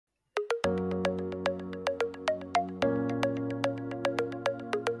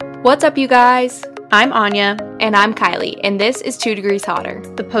What's up, you guys? I'm Anya. And I'm Kylie, and this is 2 Degrees Hotter,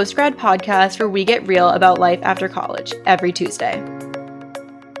 the post-grad podcast where we get real about life after college every Tuesday.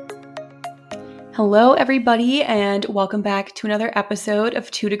 Hello, everybody, and welcome back to another episode of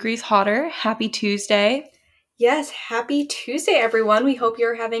 2 Degrees Hotter. Happy Tuesday. Yes, happy Tuesday, everyone. We hope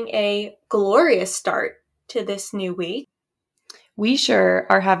you're having a glorious start to this new week. We sure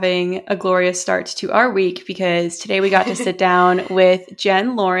are having a glorious start to our week because today we got to sit down with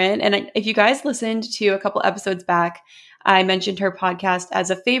Jen Lauren. And if you guys listened to a couple episodes back, I mentioned her podcast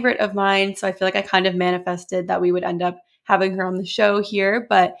as a favorite of mine. So I feel like I kind of manifested that we would end up having her on the show here.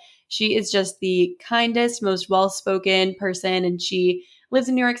 But she is just the kindest, most well-spoken person. And she lives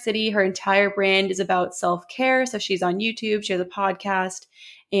in New York City. Her entire brand is about self-care. So she's on YouTube. She has a podcast.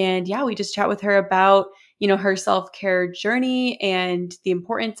 And yeah, we just chat with her about her self-care journey and the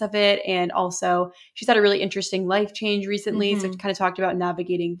importance of it. And also she's had a really interesting life change recently. So we kind of talked about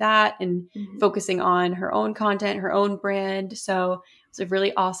navigating that and focusing on her own content, her own brand. So it was a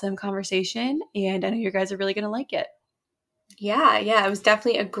really awesome conversation. And I know you guys are really going to like it. Yeah, it was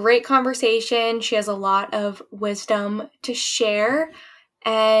definitely a great conversation. She has a lot of wisdom to share.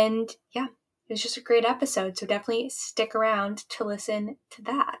 And yeah, it was just a great episode. So definitely stick around to listen to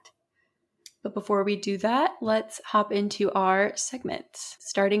that. But before we do that, let's hop into our segments,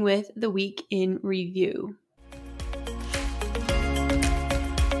 starting with the week in review.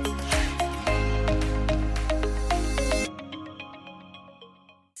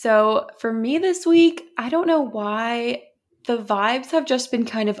 So for me this week, I don't know why the vibes have just been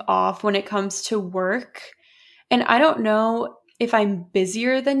kind of off when it comes to work. And I don't know if I'm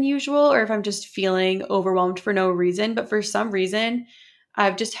busier than usual or if I'm just feeling overwhelmed for no reason. But for some reason,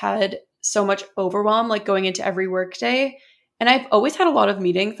 I've just had so much overwhelm, like going into every work day. And I've always had a lot of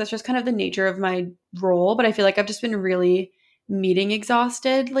meetings. That's just kind of the nature of my role. But I feel like I've just been really meeting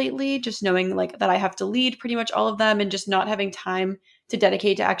exhausted lately, just knowing like that I have to lead pretty much all of them and just not having time to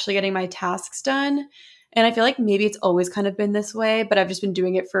dedicate to actually getting my tasks done. And I feel like maybe it's always kind of been this way, but I've just been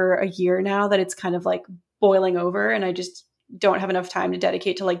doing it for a year now that it's kind of like boiling over and I just don't have enough time to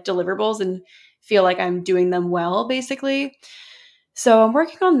dedicate to like deliverables and feel like I'm doing them well, basically. So I'm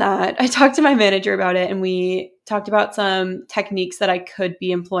working on that. I talked to my manager about it and we talked about some techniques that I could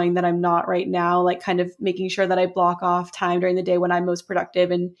be employing that I'm not right now, like kind of making sure that I block off time during the day when I'm most productive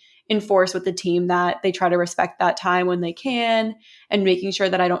and enforce with the team that they try to respect that time when they can, and making sure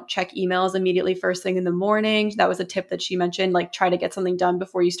that I don't check emails immediately first thing in the morning. That was a tip that she mentioned, like try to get something done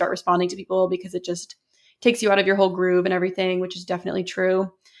before you start responding to people because it just takes you out of your whole groove and everything, which is definitely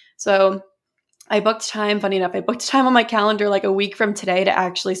true. So I booked time, funny enough, I booked time on my calendar like a week from today to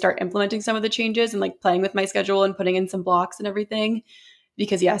actually start implementing some of the changes and like playing with my schedule and putting in some blocks and everything.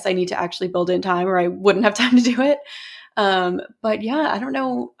 Because yes, I need to actually build in time or I wouldn't have time to do it. But yeah, I don't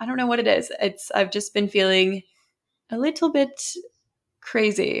know what it is. I've just been feeling a little bit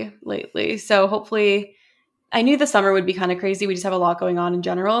crazy lately. So hopefully, I knew the summer would be kind of crazy. We just have a lot going on in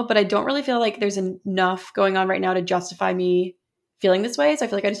general, but I don't really feel like there's enough going on right now to justify me feeling this way. So I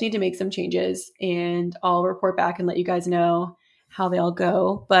feel like I just need to make some changes and I'll report back and let you guys know how they all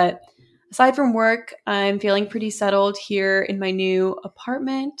go. But aside from work, I'm feeling pretty settled here in my new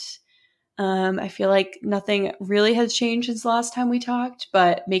apartment. I feel like nothing really has changed since the last time we talked,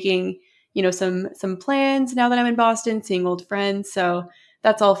 but making, some plans now that I'm in Boston, seeing old friends. So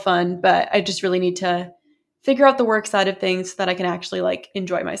that's all fun, but I just really need to figure out the work side of things so that I can actually like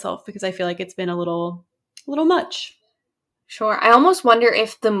enjoy myself because I feel like it's been a little much. Sure. I almost wonder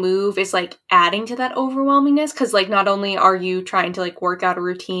if the move is like adding to that overwhelmingness because like not only are you trying to like work out a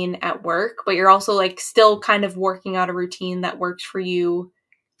routine at work, but you're also like still kind of working out a routine that works for you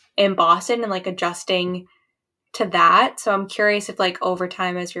in Boston and like adjusting to that. So I'm curious if like over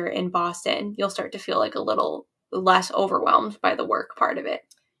time as you're in Boston, you'll start to feel like a little less overwhelmed by the work part of it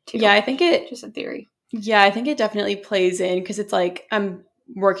too. Yeah, I think it just a theory. Yeah, I think it definitely plays in because it's like I'm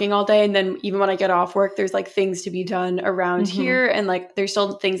working all day and then even when I get off work, there's like things to be done around here and like there's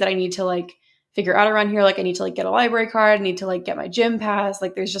still things that I need to like figure out around here. Like I need to like get a library card, I need to like get my gym pass.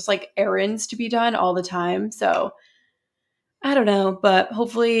 Like there's just like errands to be done all the time. So I don't know, but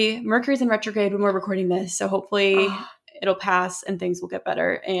hopefully Mercury's in retrograde when we're recording this. So hopefully it'll pass and things will get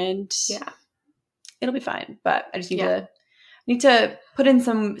better and it'll be fine. But I just need to put in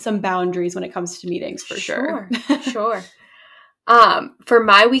some boundaries when it comes to meetings for sure. Sure. For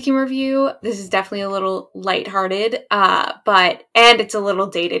my week in review, this is definitely a little lighthearted, and it's a little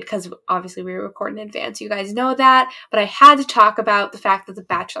dated because obviously we were recording in advance. You guys know that, but I had to talk about the fact that The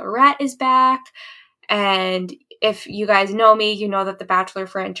Bachelorette is back. And if you guys know me, you know that the Bachelor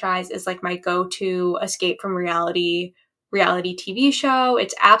franchise is like my go-to escape from reality reality TV show.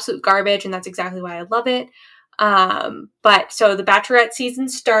 It's absolute garbage, and that's exactly why I love it. But so the Bachelorette season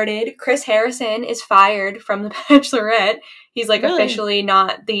started. Chris Harrison is fired from the Bachelorette. He's like Really? officially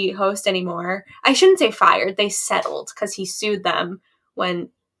not the host anymore. I shouldn't say fired. They settled because he sued them when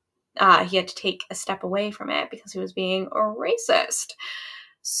he had to take a step away from it because he was being a racist.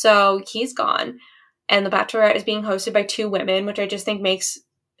 So he's gone. And the Bachelorette is being hosted by 2 women, which I just think makes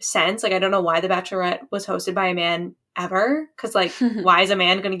sense. Like, I don't know why the Bachelorette was hosted by a man ever. Because, like, why is a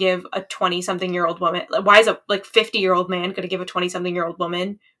man going to give a 20-something-year-old woman... Like, why is a, 50-year-old man going to give a 20-something-year-old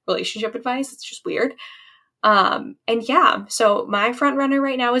woman relationship advice? It's just weird. And yeah, so my front runner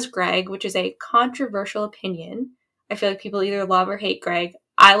right now is Greg, which is a controversial opinion. I feel like people either love or hate Greg.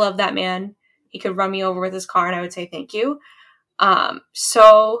 I love that man. He could run me over with his car and I would say thank you.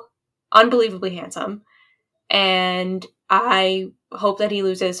 So unbelievably handsome. And I hope that he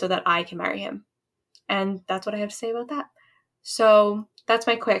loses so that I can marry him. And that's what I have to say about that. So that's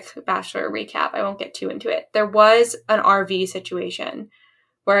my quick Bachelor recap. I won't get too into it. There was an RV situation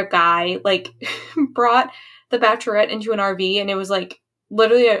where a guy, brought the Bachelorette into an RV, and it was,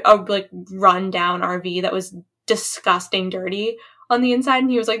 literally a run-down RV that was disgusting dirty on the inside,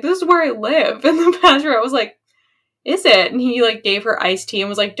 and he was like, this is where I live. And the Bachelorette was like, is it? And he, gave her iced tea and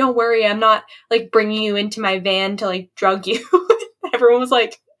was like, don't worry, I'm not, bringing you into my van to, drug you. Everyone was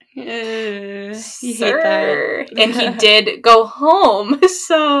like, you sir. hate that. And he did go home.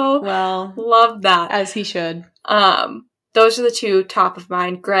 So, well, love that. As he should. Those are the 2 top of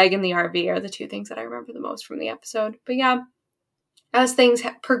mind. Greg and the RV are the 2 things that I remember the most from the episode. But yeah, as things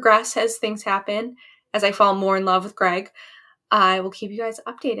progress, as things happen, as I fall more in love with Greg, I will keep you guys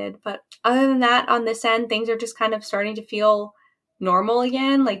updated. But other than that, on this end, things are just kind of starting to feel normal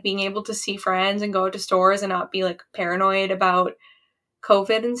again, being able to see friends and go to stores and not be paranoid about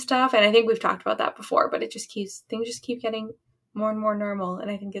COVID and stuff. And I think we've talked about that before, but things just keep getting more and more normal.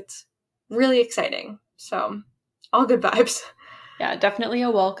 And I think it's really exciting. So all good vibes. Yeah, definitely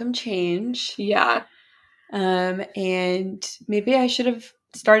a welcome change. Yeah. And maybe I should have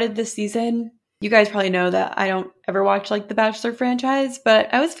started this season. You guys probably know that I don't ever watch the Bachelor franchise,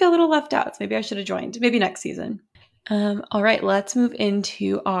 but I always feel a little left out. So maybe I should have joined. Maybe next season. All right, let's move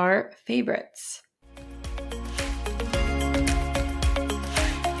into our favorites.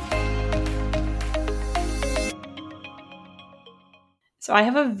 So I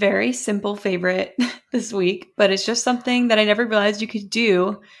have a very simple favorite this week, but it's just something that I never realized you could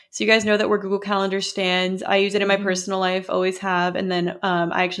do. So you guys know that we're Google Calendar stands. I use it in my personal life, always have. And then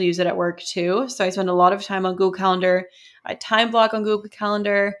I actually use it at work too. So I spend a lot of time on Google Calendar. I time block on Google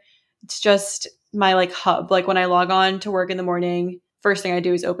Calendar. It's just my hub. When I log on to work in the morning, first thing I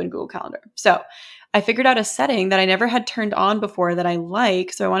do is open Google Calendar. So I figured out a setting that I never had turned on before that I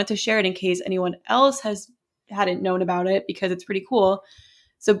like. So I wanted to share it in case anyone else hadn't known about it because it's pretty cool.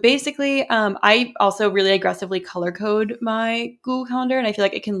 So basically, I also really aggressively color code my Google Calendar, and I feel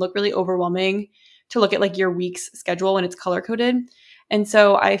like it can look really overwhelming to look at your week's schedule when it's color coded. And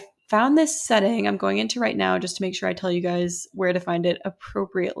so I found this setting I'm going into right now just to make sure I tell you guys where to find it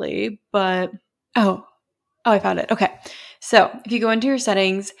appropriately. But I found it. Okay. So if you go into your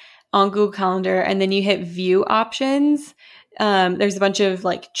settings on Google Calendar and then you hit view options, there's a bunch of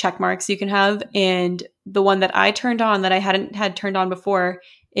check marks you can have. And the one that I turned on that I hadn't had turned on before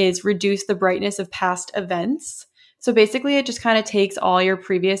is reduce the brightness of past events. So basically it just kind of takes all your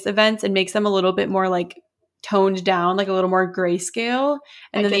previous events and makes them a little bit more toned down, a little more grayscale.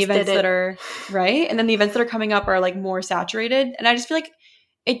 And then the events that are right. And then the events that are coming up are more saturated. And I just feel like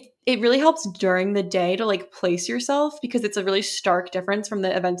it really helps during the day to place yourself because it's a really stark difference from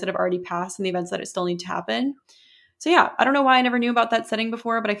the events that have already passed and the events that still need to happen. So yeah, I don't know why I never knew about that setting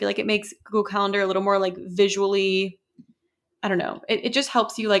before, but I feel like it makes Google Calendar a little more visually, I don't know. It just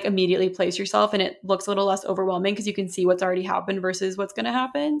helps you immediately place yourself and it looks a little less overwhelming because you can see what's already happened versus what's going to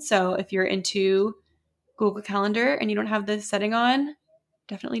happen. So if you're into Google Calendar and you don't have this setting on,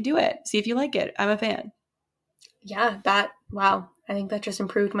 definitely do it. See if you like it. I'm a fan. Yeah, wow. I think that just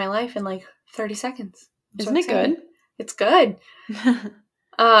improved my life in 30 seconds. Isn't it good? It's good.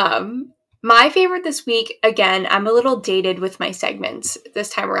 My favorite this week, again, I'm a little dated with my segments this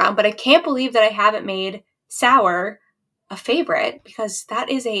time around, but I can't believe that I haven't made Sour a favorite because that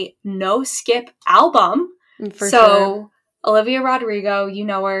is a no-skip album. For sure. Olivia Rodrigo, you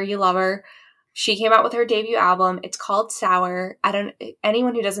know her, you love her. She came out with her debut album. It's called Sour.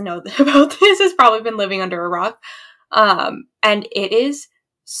 Anyone who doesn't know about this has probably been living under a rock. And it is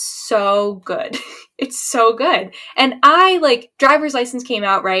so good. It's so good. And Driver's License came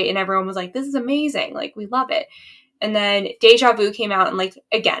out, right? And everyone was like, this is amazing. We love it. And then Deja Vu came out and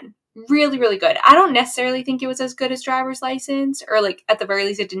again, really, really good. I don't necessarily think it was as good as Driver's License, or like at the very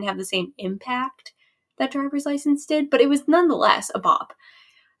least it didn't have the same impact that Driver's License did, but it was nonetheless a bop.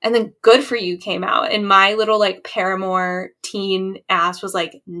 And then Good For You came out, and my little like Paramore teen ass was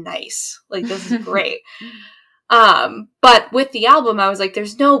like, nice. Like, this is great. But with the album, I was like,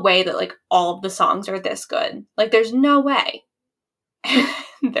 there's no way that like all of the songs are this good. Like, there's no way.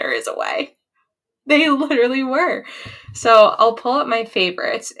 There is a way. They literally were. So I'll pull up my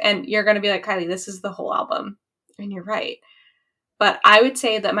favorites, and you're going to be like, Kylie, this is the whole album. And you're right. But I would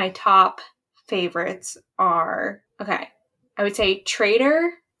say that my top favorites are, okay, I would say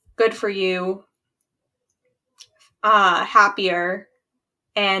Traitor, Good For You, Happier,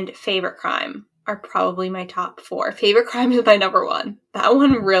 and Favorite Crime are probably my top 4. Favorite Crime is my number 1. That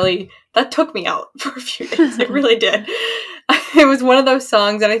one really, that took me out for a few days. It really did. It was one of those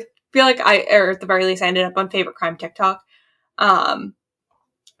songs that I feel like or at the very least, I ended up on Favorite Crime TikTok.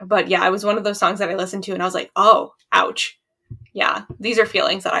 But yeah, it was one of those songs that I listened to and I was like, oh, ouch. Yeah, these are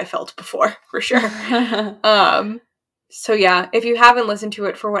feelings that I felt before, for sure. So yeah, if you haven't listened to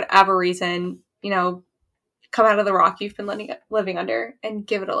it for whatever reason, come out of the rock you've been living under and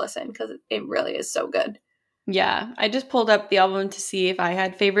give it a listen, because it really is so good. Yeah, I just pulled up the album to see if I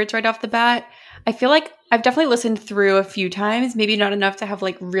had favorites right off the bat. I feel like I've definitely listened through a few times, maybe not enough to have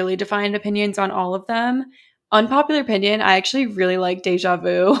like really defined opinions on all of them. Unpopular opinion, I actually really like Deja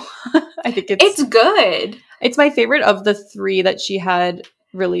Vu. I think it's good. It's my favorite of the 3 that she had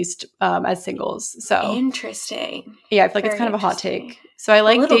released as singles. So interesting. Yeah, I feel like it's kind of a hot take. So I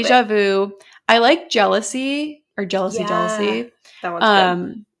like Deja Vu. I like Jealousy or Jealousy. That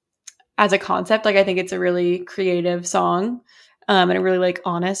one's good. As a concept, like I think it's a really creative song, and a really like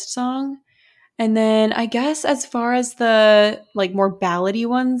honest song. And then I guess as far as the like more ballady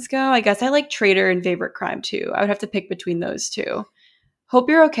ones go, I guess I like Traitor and Favorite Crime too. I would have to pick between those 2. Hope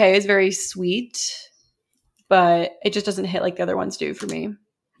You're Okay is very sweet, but it just doesn't hit like the other ones do for me.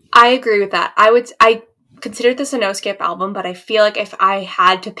 I agree with that. I considered this a no skip album, but I feel like if I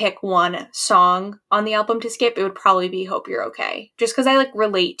had to pick one song on the album to skip, it would probably be Hope You're Okay. Just because I like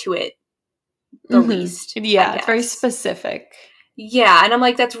relate to it the least. Yeah, it's very specific. Yeah, and I'm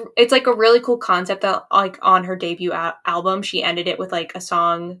like, it's like a really cool concept that like on her debut album, she ended it with like a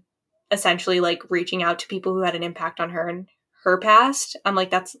song essentially like reaching out to people who had an impact on her and her past. I'm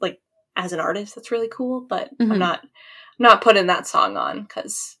like, that's like, as an artist, that's really cool, but I'm not putting that song on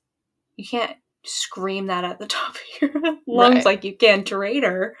because you can't scream that at the top of your lungs like you can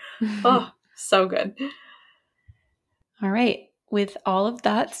Traitor. Oh, so good. All right. With all of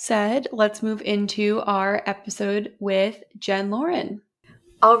that said, let's move into our episode with Jen Lauren.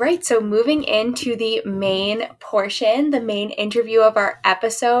 All right, so moving into the main portion, the main interview of our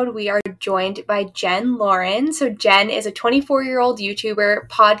episode, we are joined by Jen Lauren. So Jen is a 24-year-old YouTuber,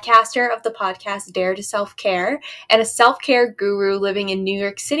 podcaster of the podcast Dare to Self-Care, and a self-care guru living in New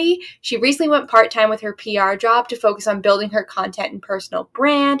York City. She recently went part-time with her PR job to focus on building her content and personal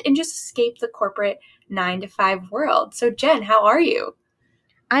brand and just escape the corporate 9-to-5 world. So Jen, how are you?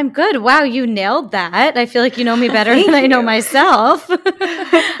 I'm good. Wow, you nailed that. I feel like you know me better than I know myself.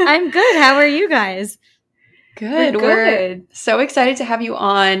 I'm good. How are you guys? Good. We're so excited to have you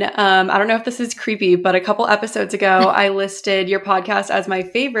on. I don't know if this is creepy, but a couple episodes ago, I listed your podcast as my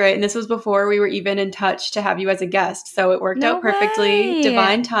favorite, and this was before we were even in touch to have you as a guest. So it worked out perfectly. Way.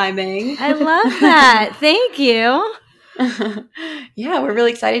 Divine timing. I love that. Thank you. Yeah, we're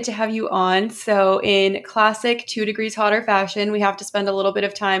really excited to have you on. So in classic 2 Degrees Hotter fashion, we have to spend a little bit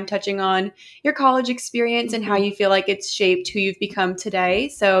of time touching on your college experience and how you feel like it's shaped who you've become today.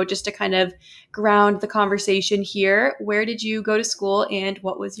 So just to kind of ground the conversation here, where did you go to school and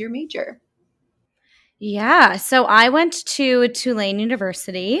what was your major? Yeah, so I went to Tulane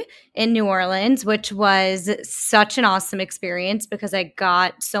University in New Orleans, which was such an awesome experience because I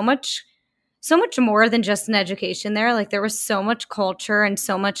got so much more than just an education there. Like there was so much culture and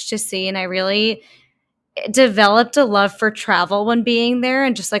so much to see. And I really developed a love for travel when being there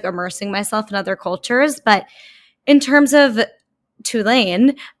and just like immersing myself in other cultures. But in terms of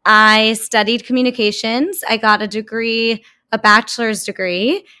Tulane, I studied communications. I got a degree, a bachelor's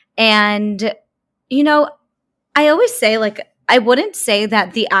degree. And, I always say like, I wouldn't say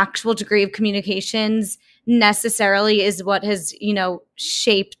that the actual degree of communications necessarily is what has,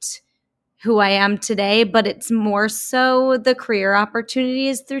 shaped who I am today, but it's more so the career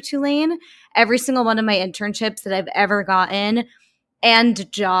opportunities through Tulane. Every single one of my internships that I've ever gotten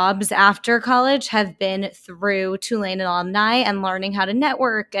and jobs after college have been through Tulane alumni and learning how to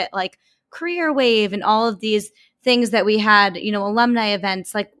network at like Career Wave and all of these things that we had, alumni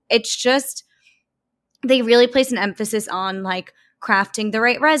events. Like it's just, they really place an emphasis on like crafting the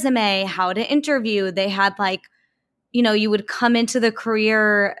right resume, how to interview. They had like, you would come into the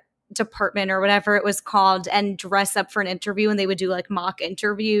career department or whatever it was called and dress up for an interview, and they would do like mock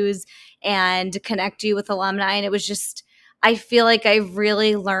interviews and connect you with alumni. And it was just, I feel like I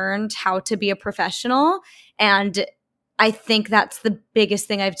really learned how to be a professional. And I think that's the biggest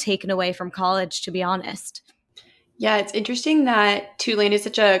thing I've taken away from college, to be honest. Yeah, it's interesting that Tulane is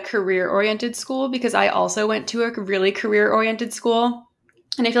such a career-oriented school, because I also went to a really career-oriented school.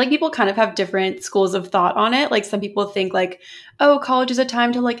 And I feel like people kind of have different schools of thought on it. Like some people think like, oh, college is a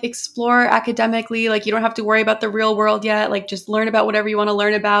time to like explore academically. Like you don't have to worry about the real world yet. Like just learn about whatever you want to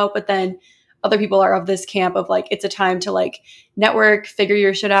learn about. But then other people are of this camp of like, it's a time to like network, figure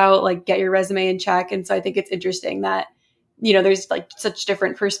your shit out, like get your resume in check. And so I think it's interesting that, there's like such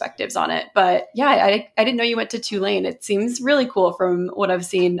different perspectives on it. But yeah, I didn't know you went to Tulane. It seems really cool from what I've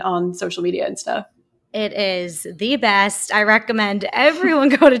seen on social media and stuff. It is the best. I recommend everyone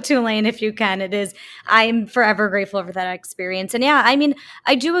go to Tulane if you can. I'm forever grateful for that experience. And yeah, I mean,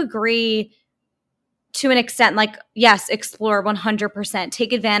 I do agree to an extent, like, yes, explore 100%,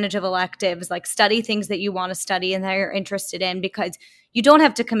 take advantage of electives, like study things that you want to study and that you're interested in, because you don't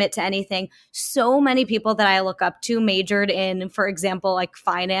have to commit to anything. So many people that I look up to majored in, for example, like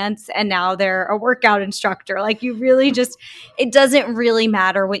finance, and now they're a workout instructor. Like you really just, it doesn't really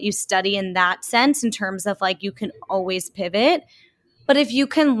matter what you study in that sense, in terms of like you can always pivot. But if you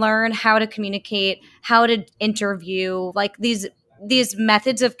can learn how to communicate, how to interview, like these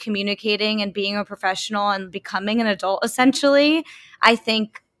methods of communicating and being a professional and becoming an adult, essentially, I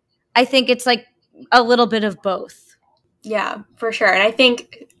think it's like a little bit of both. Yeah, for sure. And I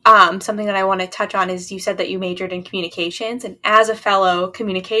think something that I want to touch on is you said that you majored in communications. And as a fellow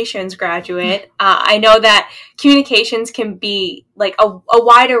communications graduate, I know that communications can be like a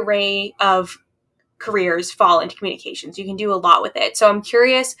wide array of careers fall into communications. You can do a lot with it. So I'm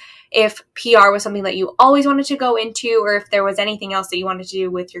curious if PR was something that you always wanted to go into, or if there was anything else that you wanted to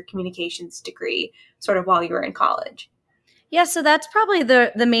do with your communications degree sort of while you were in college. Yeah, so that's probably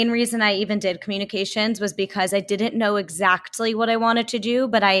the main reason I even did communications, was because I didn't know exactly what I wanted to do,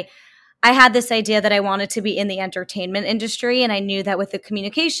 but I had this idea that I wanted to be in the entertainment industry, and I knew that with a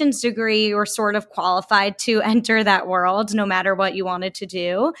communications degree, you were sort of qualified to enter that world no matter what you wanted to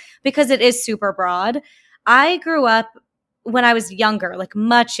do, because it is super broad. I grew up when I was younger, like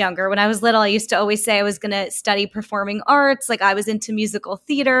much younger. When I was little, I used to always say I was going to study performing arts. Like I was into musical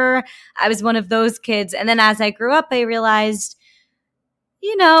theater. I was one of those kids. And then as I grew up, I realized,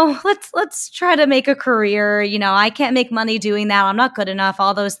 let's try to make a career. I can't make money doing that. I'm not good enough,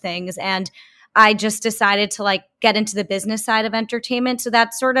 all those things. And I just decided to like get into the business side of entertainment. So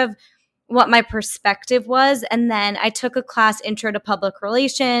that's sort of what my perspective was. And then I took a class, Intro to Public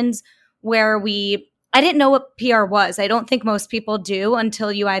Relations, where I didn't know what PR was. I don't think most people do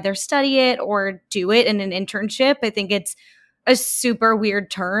until you either study it or do it in an internship. I think it's a super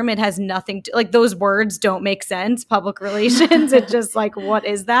weird term. It has nothing to, like, those words don't make sense. Public relations. It's just like, what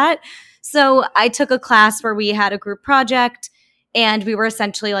is that? So I took a class where we had a group project, and we were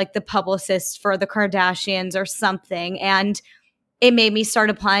essentially like the publicists for the Kardashians or something. And it made me start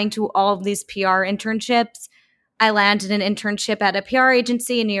applying to all of these PR internships. I landed an internship at a PR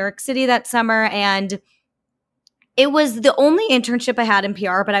agency in New York City that summer, and it was the only internship I had in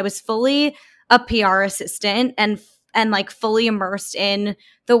PR, but I was fully a PR assistant and like fully immersed in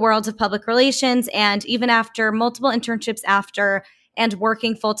the world of public relations. And even after multiple internships after and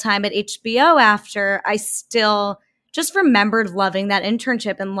working full-time at HBO after, I still just remembered loving that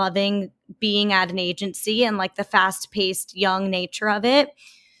internship and loving being at an agency and like the fast-paced young nature of it.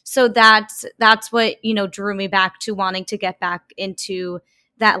 So that's what, drew me back to wanting to get back into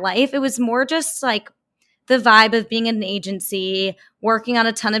that life. It was more just like the vibe of being in an agency, working on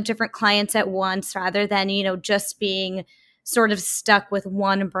a ton of different clients at once, rather than, just being sort of stuck with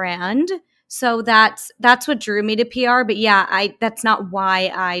one brand. So that's what drew me to PR. But yeah, that's not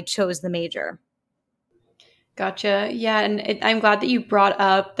why I chose the major. Gotcha. Yeah. And I'm glad that you brought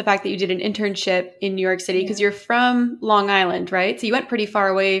up the fact that you did an internship in New York City, because you're from Long Island, right? So you went pretty far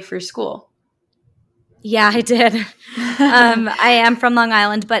away for school. Yeah, I did. I am from Long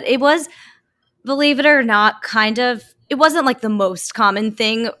Island, but it was, believe it or not, it wasn't like the most common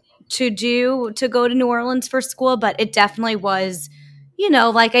thing to do, to go to New Orleans for school, but it definitely was,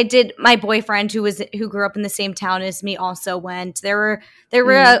 like I did. My boyfriend who grew up in the same town as me also went. There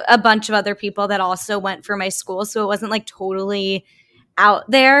were a bunch of other people that also went for my school. So it wasn't like totally out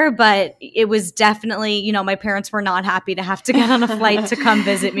there, but it was definitely, my parents were not happy to have to get on a flight to come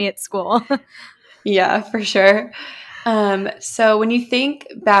visit me at school. Yeah, for sure. So when you think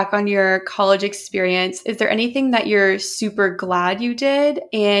back on your college experience, is there anything that you're super glad you did?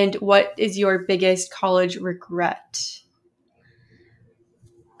 And what is your biggest college regret?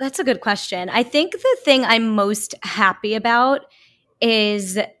 That's a good question. I think the thing I'm most happy about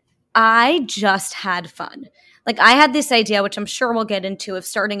is I just had fun. Like I had this idea, which I'm sure we'll get into, of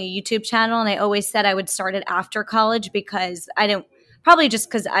starting a YouTube channel. And I always said I would start it after college because I don't, probably just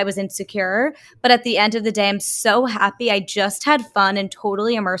because I was insecure. But at the end of the day, I'm so happy I just had fun and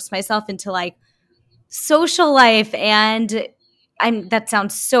totally immersed myself into like social life. And that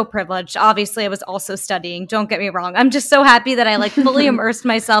sounds so privileged. Obviously, I was also studying. Don't get me wrong. I'm just so happy that I like fully immersed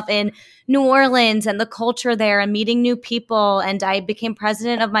myself in New Orleans and the culture there and meeting new people. And I became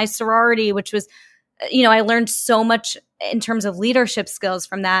president of my sorority, which was, I learned so much in terms of leadership skills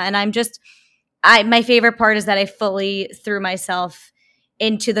from that. And my favorite part is that I fully threw myself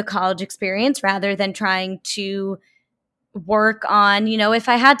into the college experience rather than trying to work on, if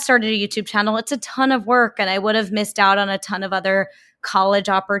I had started a YouTube channel, it's a ton of work and I would have missed out on a ton of other college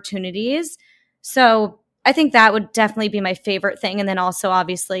opportunities. So I think that would definitely be my favorite thing. And then also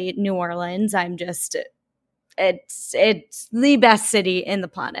obviously New Orleans. It's the best city in the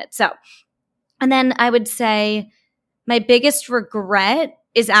planet. So, and then I would say my biggest regret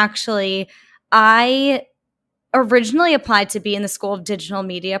is actually I originally applied to be in the School of Digital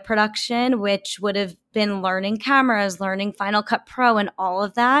Media Production, which would have been learning cameras, learning Final Cut Pro and all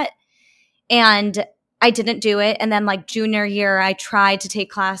of that. And I didn't do it. And then like junior year, I tried to take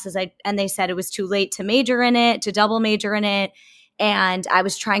classes and they said it was too late to major in it, to double major in it. And I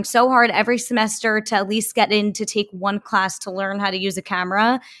was trying so hard every semester to at least get in to take one class to learn how to use a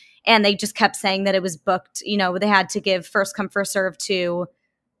camera. And they just kept saying that it was booked. They had to give first come, first serve to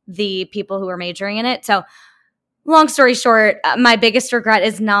the people who were majoring in it. So long story short, my biggest regret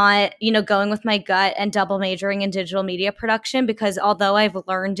is not, going with my gut and double majoring in digital media production, because although I've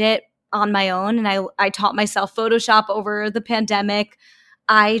learned it on my own and I taught myself Photoshop over the pandemic,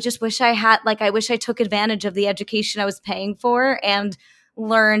 I just wish I wish I took advantage of the education I was paying for and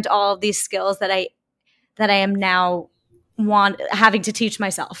learned all of these skills that I am now having to teach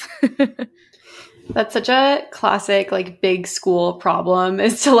myself. That's such a classic, like, big school problem,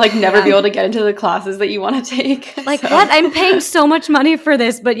 is to, like, never be able to get into the classes that you want to take. Like, what? I'm paying so much money for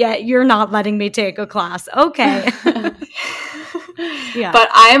this, but yet you're not letting me take a class. Okay. Yeah. But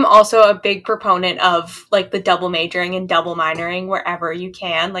I'm also a big proponent of, like, the double majoring and double minoring wherever you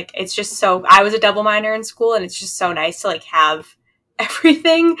can. Like, it's just I was a double minor in school, and it's just so nice to, like, have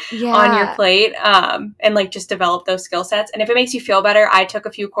everything on your plate and like just develop those skill sets. And if it makes you feel better, I took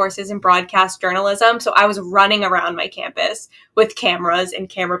a few courses in broadcast journalism, so I was running around my campus with cameras and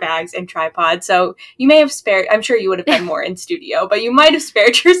camera bags and tripods. So you may have spared, I'm sure you would have been more in studio, but you might have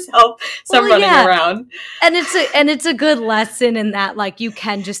spared yourself some running around. And it's a good lesson in that, like, you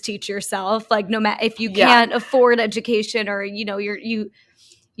can just teach yourself, like, no matter if you can't afford education or you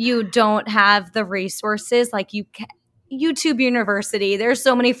don't have the resources, like, you can YouTube University. There's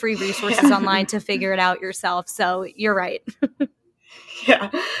so many free resources online to figure it out yourself. So you're right. Yeah.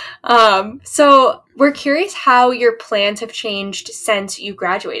 So we're curious how your plans have changed since you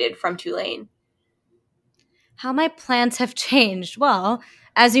graduated from Tulane. How my plans have changed? Well,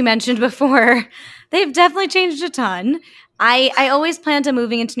 as you mentioned before, they've definitely changed a ton. I always planned on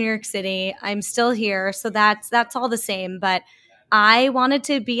moving into New York City. I'm still here, so that's all the same. But I wanted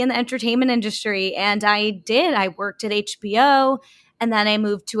to be in the entertainment industry, and I did. I worked at HBO, and then I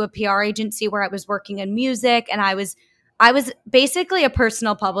moved to a PR agency where I was working in music, and I was basically a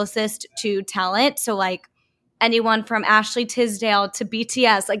personal publicist to talent. So like anyone from Ashley Tisdale to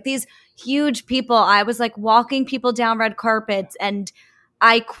BTS, like these huge people, I was like walking people down red carpets, and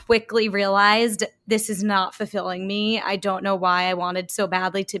I quickly realized this is not fulfilling me. I don't know why I wanted so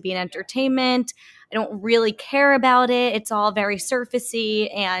badly to be in entertainment. I don't really care about it. It's all very surfacey.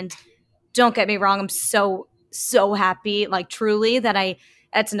 And don't get me wrong, I'm so happy, like truly, that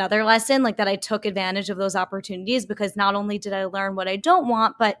that's another lesson, like that I took advantage of those opportunities, because not only did I learn what I don't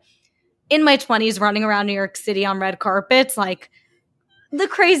want, but in my 20s running around New York City on red carpets, like the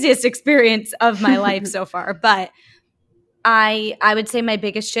craziest experience of my life so far. But I would say my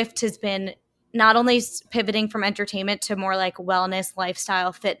biggest shift has been not only pivoting from entertainment to more like wellness,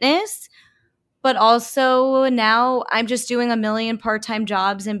 lifestyle, fitness, but also now I'm just doing a million part-time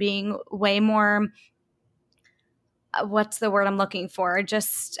jobs and being way more, what's the word I'm looking for?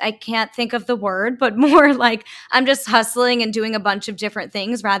 I can't think of the word, but more like I'm just hustling and doing a bunch of different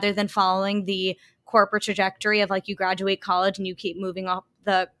things rather than following the corporate trajectory of like you graduate college and you keep moving up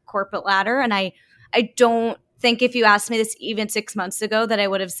the corporate ladder. And I don't think if you asked me this even 6 months ago that I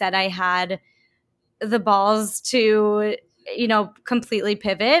would have said I had the balls to, completely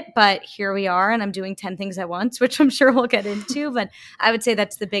pivot, but here we are, and I'm doing 10 things at once, which I'm sure we'll get into. But I would say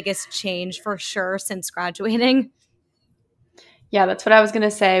that's the biggest change for sure since graduating. Yeah, that's what I was going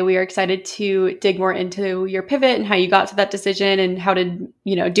to say. We are excited to dig more into your pivot and how you got to that decision and how to,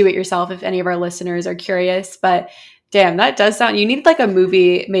 do it yourself if any of our listeners are curious. But damn, that does sound, you need like a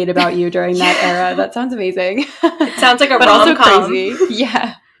movie made about you during that era. That sounds amazing. It sounds like a but also rom-com. crazy.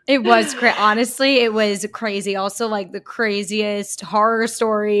 Yeah. It was crazy. Honestly, it was crazy. Also, like the craziest horror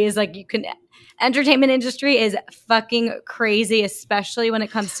stories. Like entertainment industry is fucking crazy, especially when it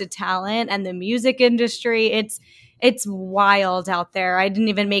comes to talent and the music industry. It's wild out there. I didn't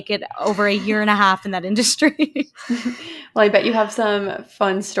even make it over a year and a half in that industry. Well, I bet you have some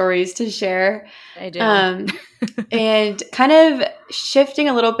fun stories to share. I do. And kind of shifting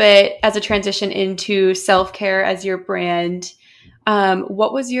a little bit as a transition into self-care as your brand.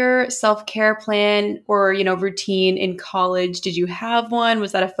 What was your self-care plan or, routine in college? Did you have one?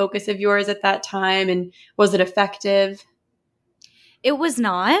 Was that a focus of yours at that time? And was it effective? It was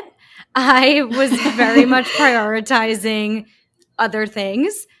not. I was very much prioritizing other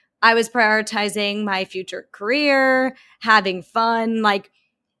things. I was prioritizing my future career, having fun. Like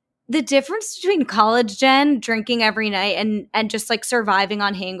the difference between college Jen, drinking every night and just like surviving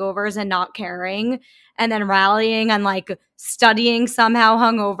on hangovers and not caring, and then rallying and like studying somehow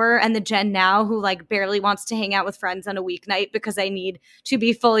hungover, and the Jen now who like barely wants to hang out with friends on a weeknight because I need to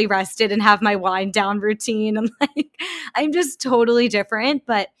be fully rested and have my wind down routine. And like, I'm just totally different.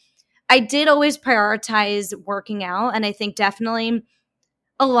 But I did always prioritize working out. And I think definitely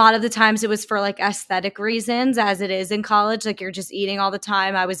a lot of the times it was for like aesthetic reasons, as it is in college. Like you're just eating all the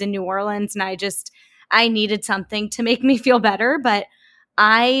time. I was in New Orleans and I needed something to make me feel better. But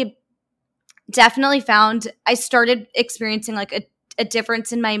I definitely found I started experiencing like a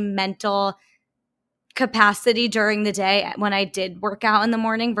difference in my mental capacity during the day when I did work out in the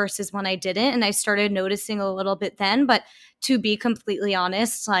morning versus when I didn't. And I started noticing a little bit then. But to be completely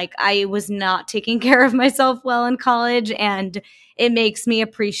honest, like I was not taking care of myself well in college, and it makes me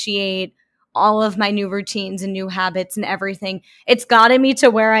appreciate all of my new routines and new habits and everything. It's gotten me to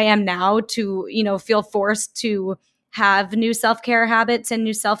where I am now to, feel forced to have new self-care habits and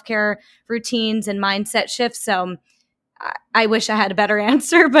new self-care routines and mindset shifts. So I wish I had a better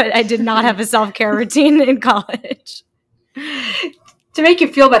answer, but I did not have a self-care routine in college. To make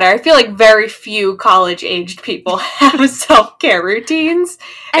you feel better, I feel like very few college-aged people have self-care routines,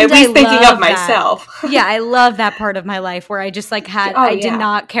 and at least thinking of myself. Yeah, I love that part of my life where I just like did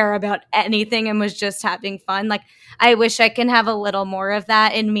not care about anything and was just having fun. Like, I wish I can have a little more of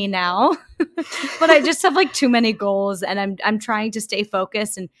that in me now, but I just have like too many goals, and I'm trying to stay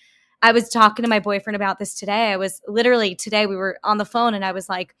focused. And I was talking to my boyfriend about this today. Today we were on the phone, and I was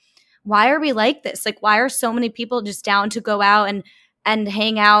like, why are we like this? Like, why are so many people just down to go out and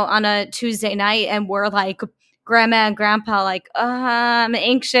hang out on a Tuesday night, and we're like grandma and grandpa like, I'm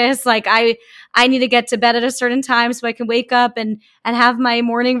anxious. Like I need to get to bed at a certain time so I can wake up and have my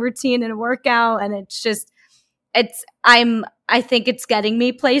morning routine and workout. And it's just, I think it's getting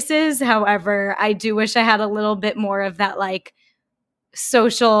me places. However, I do wish I had a little bit more of that like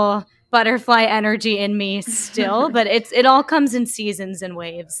social butterfly energy in me still, but it all comes in seasons and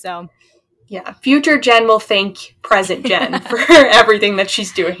waves. So yeah, future Jen will thank present Jen for everything that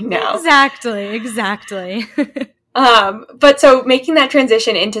she's doing now. Exactly. But so making that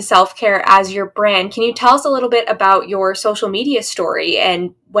transition into self-care as your brand, can you tell us a little bit about your social media story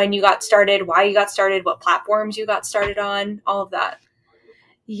and when you got started, why you got started, what platforms you got started on, all of that?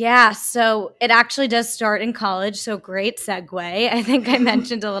 Yeah, so it actually does start in college, so great segue. I think I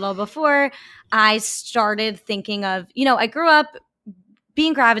mentioned a little before. I started thinking of, I grew up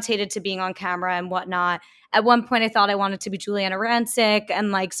being gravitated to being on camera and whatnot. At one point, I thought I wanted to be Juliana Rancic,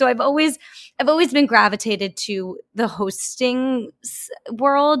 and like, so I've always been gravitated to the hosting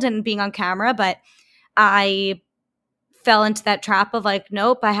world and being on camera, but I fell into that trap of like,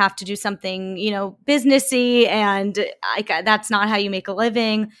 nope, I have to do something, businessy, and that's not how you make a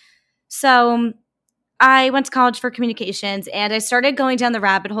living. So I went to college for communications, and I started going down the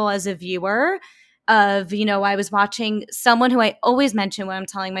rabbit hole as a viewer of, I was watching someone who I always mention when I'm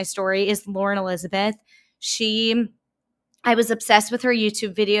telling my story is Lauren Elizabeth. I was obsessed with her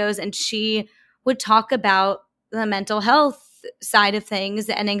YouTube videos, and she would talk about the mental health side of things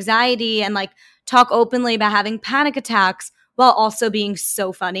and anxiety, and like talk openly about having panic attacks while also being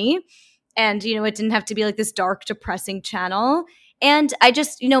so funny. And, it didn't have to be like this dark, depressing channel. And I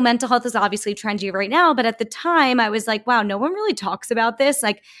just, mental health is obviously trendy right now. But at the time I was like, wow, no one really talks about this.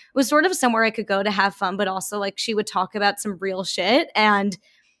 Like, it was sort of somewhere I could go to have fun, but also like she would talk about some real shit. And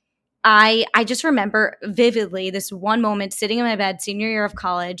I just remember vividly this one moment sitting in my bed, senior year of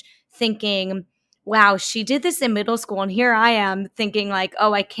college, thinking, wow, she did this in middle school. And here I am thinking like,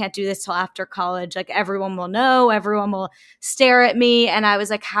 oh, I can't do this till after college. Like everyone will know, everyone will stare at me. And I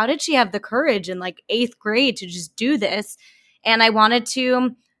was like, how did she have the courage in like 8th grade to just do this? And I wanted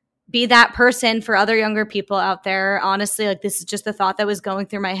to be that person for other younger people out there. Honestly, like this is just the thought that was going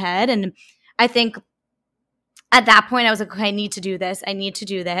through my head. And I think at that point, I was like, okay, I need to do this. I need to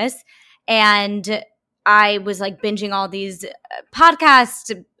do this. And I was like binging all these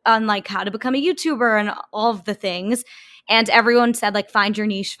podcasts on like how to become a YouTuber and all of the things. And everyone said like, find your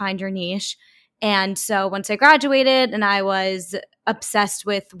niche, find your niche. And so once I graduated and I was obsessed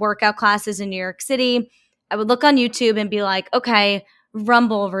with workout classes in New York City, I would look on YouTube and be like, okay,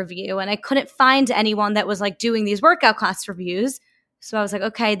 Rumble review. And I couldn't find anyone that was like doing these workout class reviews. So I was like,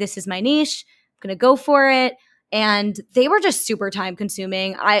 okay, this is my niche. I'm going to go for it. And they were just super time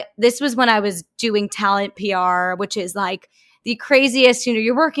consuming. This was when I was doing talent PR, which is like the craziest,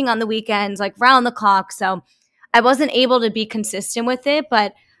 you're working on the weekends, like round the clock. So I wasn't able to be consistent with it,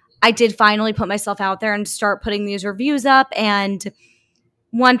 but I did finally put myself out there and start putting these reviews up. And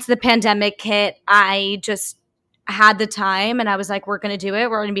once the pandemic hit, I just had the time and I was like, we're going to do it.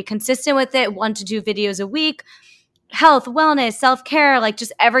 We're going to be consistent with it. 1 to 2 videos a week. Health, wellness, self-care, like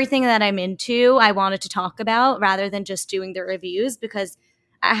just everything that I'm into, I wanted to talk about rather than just doing the reviews because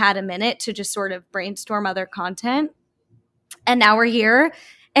I had a minute to just sort of brainstorm other content. And now we're here.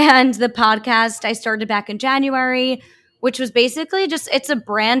 And the podcast I started back in January, which was basically just, it's a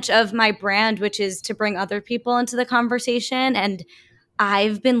branch of my brand, which is to bring other people into the conversation. And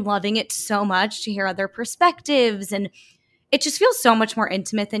I've been loving it so much to hear other perspectives. And it just feels so much more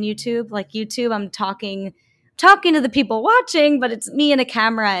intimate than YouTube. Like YouTube, I'm talking to the people watching, but it's me and a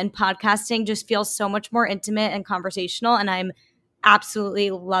camera, and podcasting just feels so much more intimate and conversational. And I'm absolutely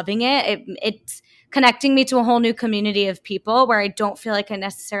loving it. It's connecting me to a whole new community of people where I don't feel like I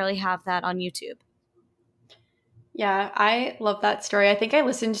necessarily have that on YouTube. Yeah, I love that story. I think I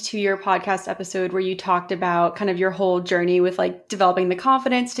listened to your podcast episode where you talked about kind of your whole journey with like developing the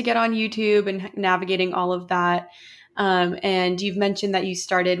confidence to get on YouTube and navigating all of that. And you've mentioned that you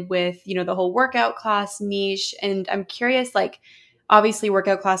started with, the whole workout class niche. And I'm curious, like, obviously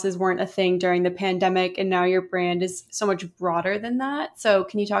workout classes weren't a thing during the pandemic, and now your brand is so much broader than that. So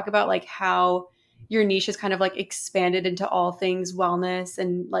can you talk about like how your niche has kind of like expanded into all things wellness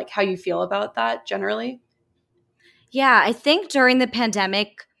and like how you feel about that generally? Yeah, I think during the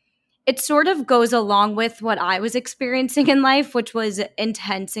pandemic, it sort of goes along with what I was experiencing in life, which was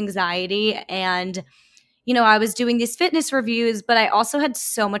intense anxiety. And I was doing these fitness reviews, but I also had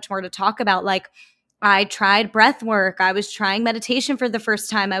so much more to talk about. Like I tried breath work. I was trying meditation for the first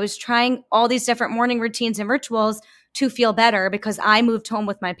time. I was trying all these different morning routines and rituals to feel better because I moved home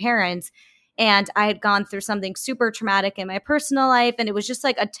with my parents and I had gone through something super traumatic in my personal life. And it was just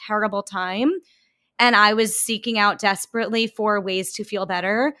like a terrible time. And I was seeking out desperately for ways to feel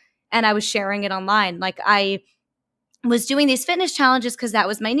better. And I was sharing it online. Like I was doing these fitness challenges because that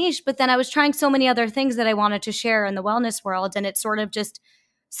was my niche, but then I was trying so many other things that I wanted to share in the wellness world, and it sort of just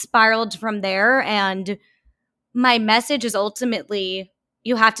spiraled from there. And my message is ultimately,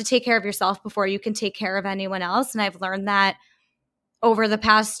 you have to take care of yourself before you can take care of anyone else. And I've learned that over the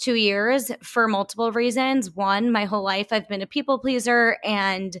past 2 years for multiple reasons. One, my whole life I've been a people pleaser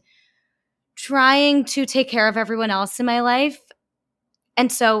and trying to take care of everyone else in my life. And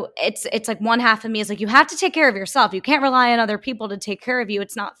so it's like one half of me is like, you have to take care of yourself. You can't rely on other people to take care of you.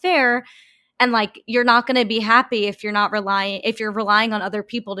 It's not fair. And like, you're not going to be happy if you're relying on other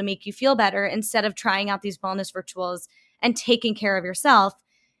people to make you feel better instead of trying out these wellness rituals and taking care of yourself.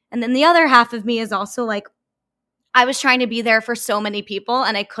 And then the other half of me is also like, I was trying to be there for so many people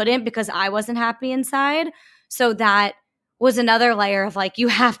and I couldn't because I wasn't happy inside. So that was another layer of like, you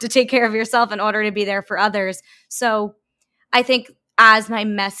have to take care of yourself in order to be there for others. So I think as my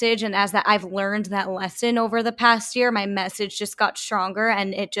message and as that I've learned that lesson over the past year, my message just got stronger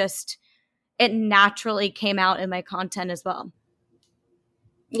and it naturally came out in my content as well.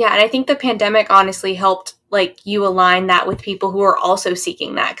 Yeah, and I think the pandemic honestly helped like you align that with people who are also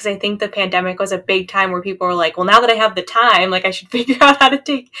seeking that, because I think the pandemic was a big time where people were like, well, now that I have the time, like I should figure out how to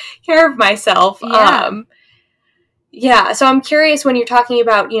take care of myself. Yeah. So I'm curious, when you're talking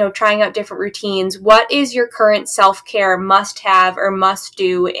about, trying out different routines, what is your current self-care must-have or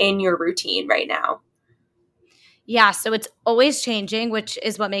must-do in your routine right now? Yeah. So it's always changing, which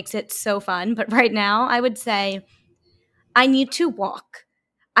is what makes it so fun. But right now, I would say I need to walk.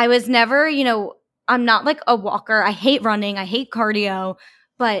 I was never, I'm not like a walker. I hate running. I hate cardio.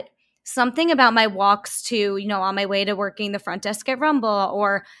 But something about my walks to, on my way to working the front desk at Rumble,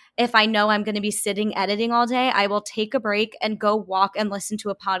 or if I know I'm going to be sitting editing all day, I will take a break and go walk and listen to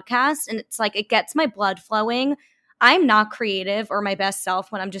a podcast. And it's like, it gets my blood flowing. I'm not creative or my best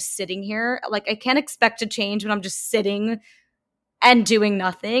self when I'm just sitting here. Like, I can't expect to change when I'm just sitting and doing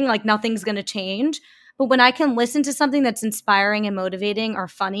nothing. Like, nothing's going to change. But when I can listen to something that's inspiring and motivating or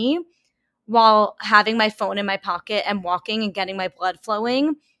funny while having my phone in my pocket and walking and getting my blood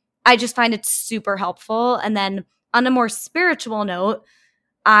flowing, I just find it super helpful. And then on a more spiritual note,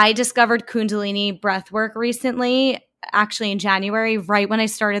 I discovered Kundalini breathwork recently, actually in January, right when I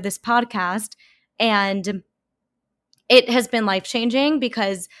started this podcast. And it has been life-changing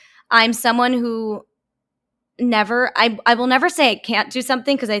because I'm someone who I will never say I can't do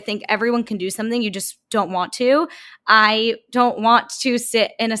something, because I think everyone can do something. You just don't want to. I don't want to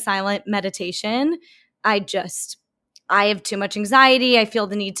sit in a silent meditation. I have too much anxiety. I feel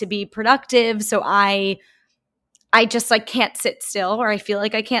the need to be productive. So I just like can't sit still, or I feel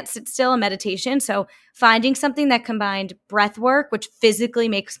like I can't sit still in meditation. So finding something that combined breath work, which physically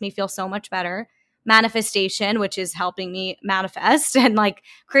makes me feel so much better, manifestation, which is helping me manifest, and like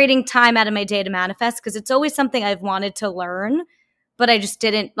creating time out of my day to manifest, because it's always something I've wanted to learn, but I just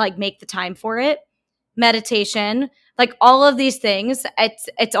didn't like make the time for it. Meditation, like all of these things,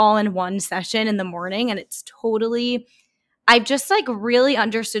 it's all in one session in the morning, and it's totally, I've just like really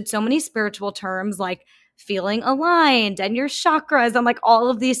understood so many spiritual terms, like feeling aligned and your chakras and like all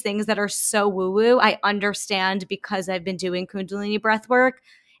of these things that are so woo-woo. I understand because I've been doing Kundalini breath work.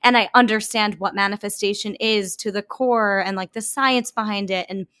 And I understand what manifestation is to the core and like the science behind it.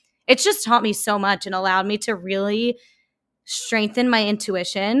 And it's just taught me so much and allowed me to really strengthen my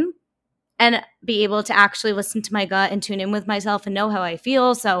intuition and be able to actually listen to my gut and tune in with myself and know how I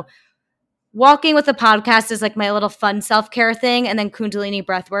feel. So walking with a podcast is like my little fun self-care thing. And then Kundalini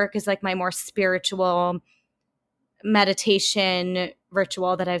breathwork is like my more spiritual meditation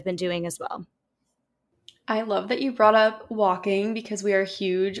ritual that I've been doing as well. I love that you brought up walking, because we are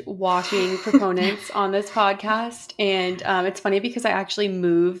huge walking proponents on this podcast. And it's funny because I actually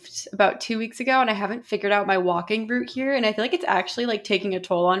moved about 2 weeks ago and I haven't figured out my walking route here. And I feel like it's actually like taking a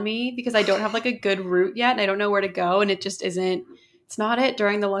toll on me because I don't have like a good route yet and I don't know where to go. And it just it's not it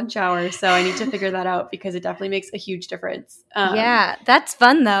during the lunch hour. So I need to figure that out because it definitely makes a huge difference. Yeah, that's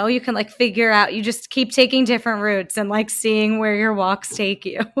fun though. You can like figure out, you just keep taking different routes and like seeing where your walks take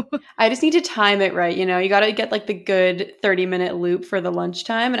you. I just need to time it right. You got to get like the good 30-minute loop for the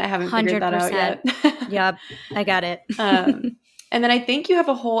lunchtime. And I haven't figured that out yet. Yep, I got it. And then I think you have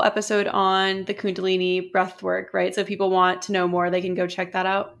a whole episode on the Kundalini breathwork, right? So if people want to know more, they can go check that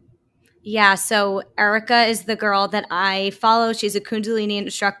out. Yeah, so Erica is the girl that I follow. She's a Kundalini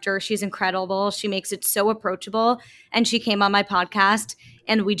instructor. She's incredible. She makes it so approachable. And she came on my podcast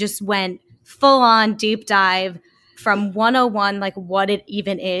and we just went full on deep dive from 101, like what it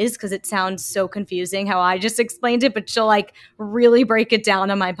even is, because it sounds so confusing how I just explained it, but she'll like really break it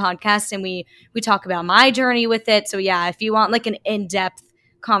down on my podcast. And we talk about my journey with it. So yeah, if you want like an in-depth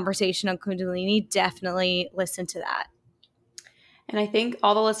conversation on Kundalini, definitely listen to that. And I think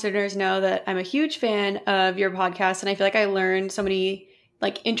all the listeners know that I'm a huge fan of your podcast. And I feel like I learned so many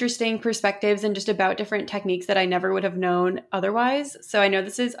like interesting perspectives and just about different techniques that I never would have known otherwise. So I know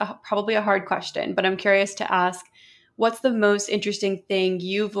this is probably a hard question, but I'm curious to ask, what's the most interesting thing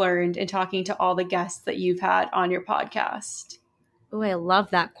you've learned in talking to all the guests that you've had on your podcast? Oh, I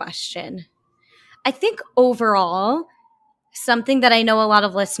love that question. I think overall, something that I know a lot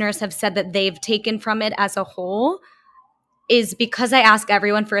of listeners have said that they've taken from it as a whole is because I ask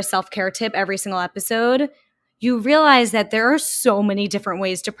everyone for a self-care tip every single episode, you realize that there are so many different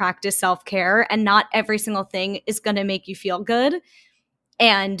ways to practice self-care and not every single thing is going to make you feel good.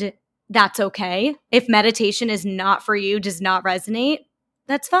 And that's okay. If meditation is not for you, does not resonate,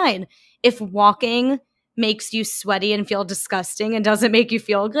 that's fine. If walking makes you sweaty and feel disgusting and doesn't make you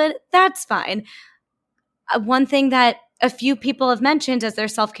feel good, that's fine. One thing that a few people have mentioned as their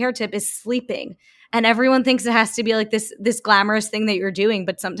self-care tip is sleeping. And everyone thinks it has to be like this glamorous thing that you're doing,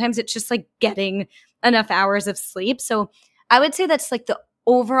 but sometimes it's just like getting enough hours of sleep. So I would say that's like the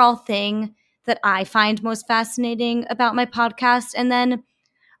overall thing that I find most fascinating about my podcast. And then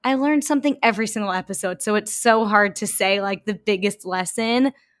I learned something every single episode. So it's so hard to say like the biggest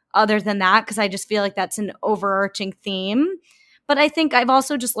lesson other than that, because I just feel like that's an overarching theme. But I think I've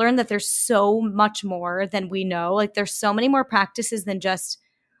also just learned that there's so much more than we know. Like there's so many more practices than just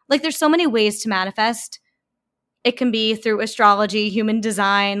like there's so many ways to manifest. It can be through astrology, human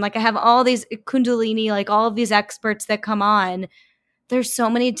design. Like I have all these Kundalini, like all of these experts that come on there's so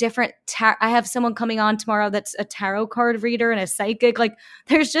many different I have someone coming on tomorrow that's a tarot card reader and a psychic. Like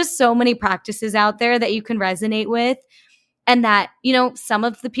there's just so many practices out there that you can resonate with. And that, you know, some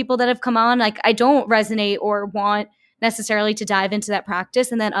of the people that have come on, like I don't resonate or want necessarily to dive into that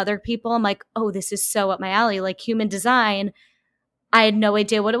practice. And then other people, I'm like, oh, this is so up my alley. Like human design, I had no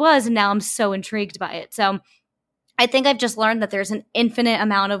idea what it was. And now I'm so intrigued by it. So I think I've just learned that there's an infinite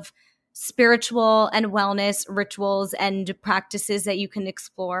amount of spiritual and wellness rituals and practices that you can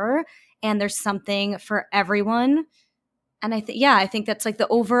explore. And there's something for everyone. And I think that's like the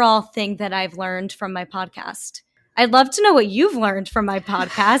overall thing that I've learned from my podcast. I'd love to know what you've learned from my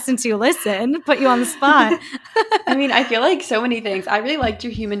podcast since you listen, put you on the spot. I mean, I feel like so many things. I really liked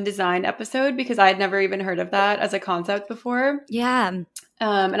your human design episode because I had never even heard of that as a concept before. Yeah. And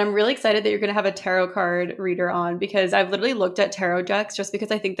I'm really excited that you're going to have a tarot card reader on because I've literally looked at tarot decks just because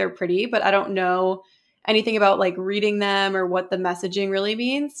I think they're pretty, but I don't know anything about like reading them or what the messaging really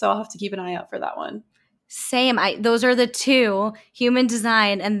means. So I'll have to keep an eye out for that one. Same. Those are the two, human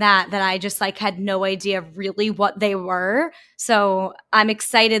design and that I just like had no idea really what they were. So I'm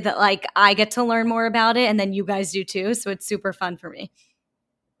excited that like I get to learn more about it and then you guys do too. So it's super fun for me.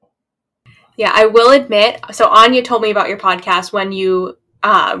 Yeah, I will admit. So Anya told me about your podcast when you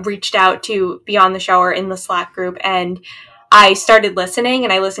reached out to be on the show or in the Slack group, and I started listening,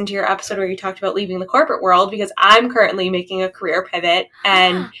 and I listened to your episode where you talked about leaving the corporate world because I'm currently making a career pivot,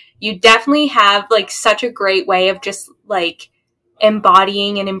 and you definitely have like such a great way of just like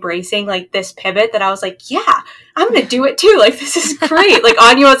embodying and embracing like this pivot that I was like, yeah, I'm going to do it too. Like, this is great. Like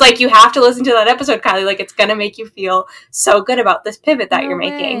Anya was like, you have to listen to that episode, Kylie. Like, it's going to make you feel so good about this pivot that you're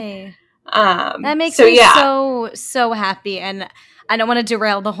making. That makes me so happy. And I don't want to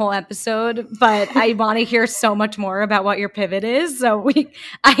derail the whole episode, but I want to hear so much more about what your pivot is. So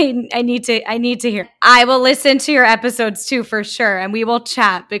I need to hear. I will listen to your episodes too, for sure. And we will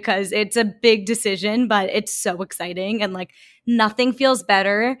chat because it's a big decision, but it's so exciting. And like nothing feels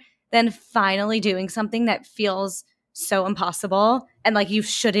better than finally doing something that feels so impossible and like you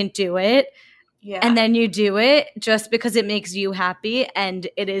shouldn't do it. Yeah. And then you do it just because it makes you happy, and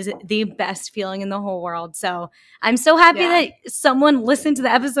it is the best feeling in the whole world. So I'm so happy that someone listened to the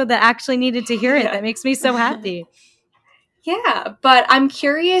episode that actually needed to hear it. That makes me so happy. Yeah, but I'm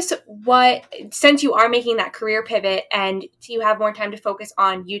curious since you are making that career pivot and you have more time to focus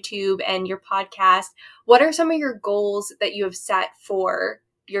on YouTube and your podcast, what are some of your goals that you have set for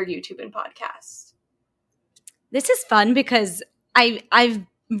your YouTube and podcast? This is fun because I've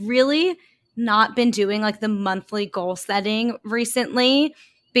really not been doing like the monthly goal setting recently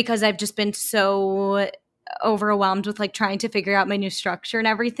because I've just been so overwhelmed with like trying to figure out my new structure and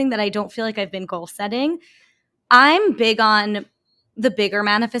everything that I don't feel like I've been goal setting. I'm big on the bigger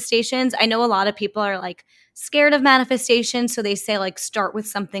manifestations. I know a lot of people are like scared of manifestation, so they say like start with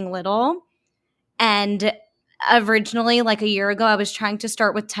something little. And originally, like a year ago, I was trying to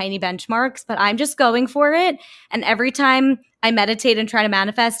start with tiny benchmarks, but I'm just going for it. And every time I meditate and try to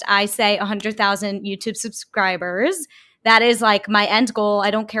manifest, I say 100,000 YouTube subscribers. That is like my end goal. I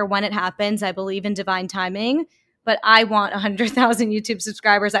don't care when it happens. I believe in divine timing, but I want 100,000 YouTube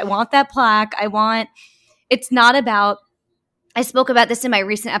subscribers. I want that plaque. It's not about, I spoke about this in my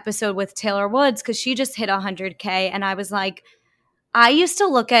recent episode with Taylor Woods because she just hit 100K. And I was like, I used to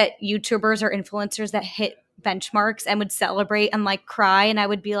look at YouTubers or influencers that hit benchmarks and would celebrate and like cry, and I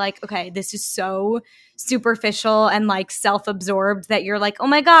would be like, okay, this is so superficial and like self-absorbed that you're like, oh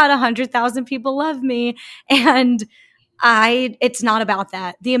my god, 100,000 people love me. And it's not about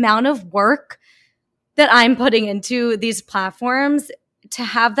that. The amount of work that I'm putting into these platforms, to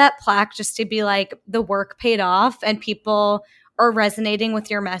have that plaque just to be like the work paid off and people are resonating with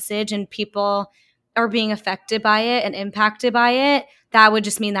your message and people are being affected by it and impacted by it, that would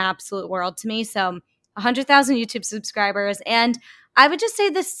just mean the absolute world to me. So 100,000 YouTube subscribers. And I would just say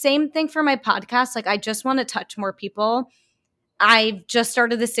the same thing for my podcast. Like, I just want to touch more people. I just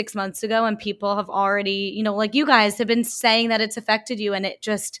started this 6 months ago and people have already, you know, like you guys have been saying that it's affected you, and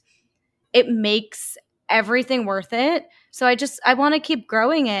it makes everything worth it. So I want to keep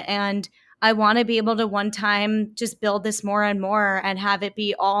growing it, and I want to be able to one time just build this more and more and have it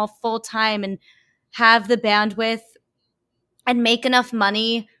be all full time and have the bandwidth and make enough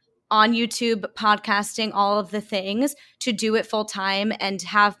money on YouTube, podcasting, all of the things to do it full time and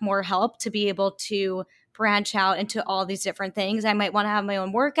have more help to be able to branch out into all these different things. I might want to have my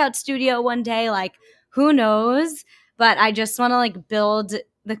own workout studio one day, like who knows, but I just want to like build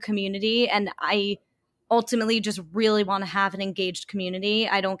the community, and I ultimately just really want to have an engaged community.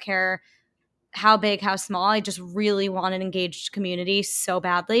 I don't care how big, how small. I just really want an engaged community so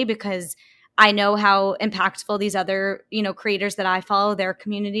badly because I know how impactful these other, creators that I follow, their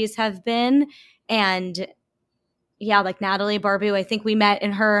communities have been. And yeah, like Natalie Barbu, I think we met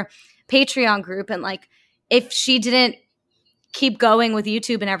in her Patreon group. And like, if she didn't keep going with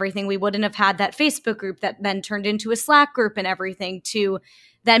YouTube and everything, we wouldn't have had that Facebook group that then turned into a Slack group and everything to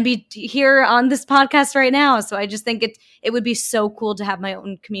then be here on this podcast right now. So I just think it would be so cool to have my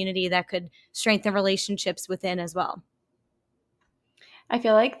own community that could strengthen relationships within as well. I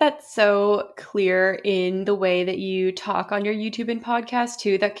feel like that's so clear in the way that you talk on your YouTube and podcast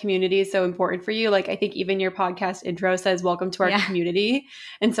too, that community is so important for you. Like, I think even your podcast intro says, welcome to our community.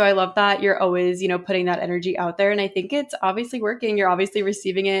 And so I love that you're always, putting that energy out there. And I think it's obviously working. You're obviously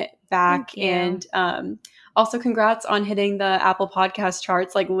receiving it back. And also congrats on hitting the Apple Podcast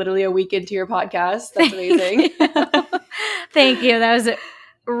charts, like literally a week into your podcast. That's amazing. Thank you. That was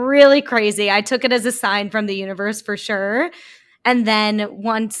really crazy. I took it as a sign from the universe for sure. And then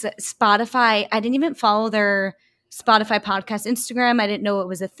once Spotify, I didn't even follow their Spotify podcast Instagram. I didn't know it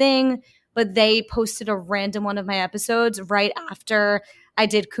was a thing, but they posted a random one of my episodes right after I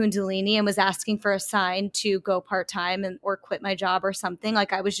did Kundalini and was asking for a sign to go part-time or quit my job or something.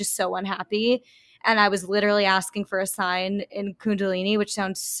 Like, I was just so unhappy. And I was literally asking for a sign in Kundalini, which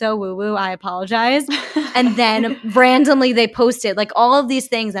sounds so woo-woo. I apologize. And then randomly they posted like all of these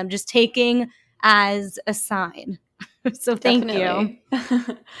things I'm just taking as a sign. So thank you.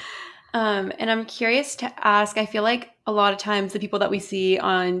 And I'm curious to ask, I feel like a lot of times the people that we see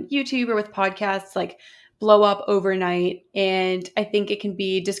on YouTube or with podcasts like blow up overnight. And I think it can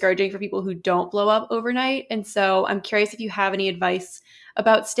be discouraging for people who don't blow up overnight. And so I'm curious if you have any advice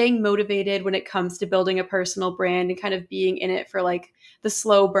about staying motivated when it comes to building a personal brand and kind of being in it for like the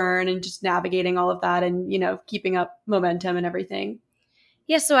slow burn and just navigating all of that and, keeping up momentum and everything.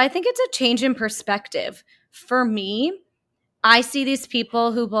 Yeah, so I think it's a change in perspective. For me, I see these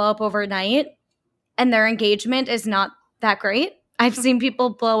people who blow up overnight and their engagement is not that great. I've seen people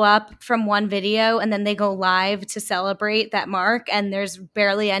blow up from one video and then they go live to celebrate that mark and there's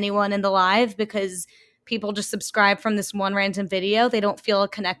barely anyone in the live because people just subscribe from this one random video. They don't feel a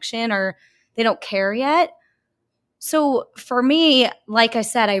connection or they don't care yet. So for me, like I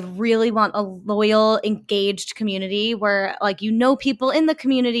said, I really want a loyal, engaged community where like people in the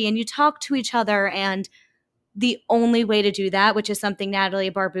community and you talk to each other. And the only way to do that, which is something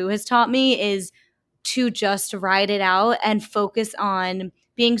Natalie Barbu has taught me, is to just ride it out and focus on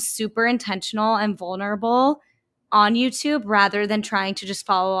being super intentional and vulnerable on YouTube rather than trying to just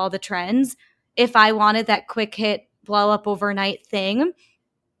follow all the trends. If I wanted that quick hit, blow up overnight thing,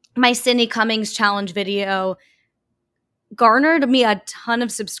 my Sydney Cummings challenge video garnered me a ton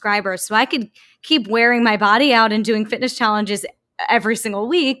of subscribers. So I could keep wearing my body out and doing fitness challenges every single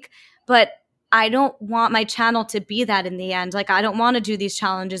week. But I don't want my channel to be that in the end. Like, I don't want to do these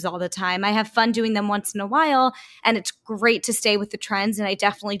challenges all the time. I have fun doing them once in a while, and it's great to stay with the trends, and I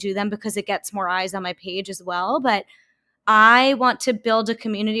definitely do them because it gets more eyes on my page as well. But I want to build a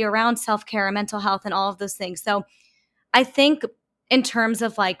community around self-care and mental health and all of those things. So I think in terms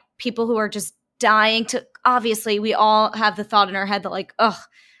of like people who are just dying to, obviously we all have the thought in our head that like,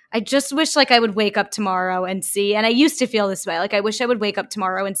 I just wish like I would wake up tomorrow and see, and I used to feel this way, like I wish I would wake up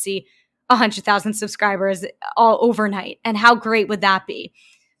tomorrow and see 100,000 subscribers all overnight. And how great would that be?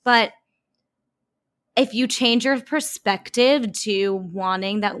 But if you change your perspective to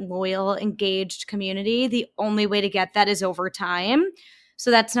wanting that loyal, engaged community, the only way to get that is over time.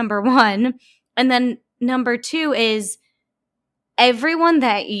 So that's number one. And then number two is everyone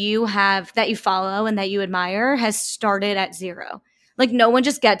that you follow and that you admire has started at zero. Like, no one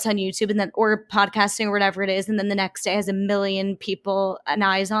just gets on YouTube and then, or podcasting or whatever it is, and then the next day has 1 million people and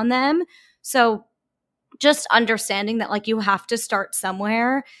eyes on them. So just understanding that like you have to start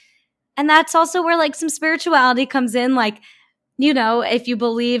somewhere. And that's also where like some spirituality comes in. Like, if you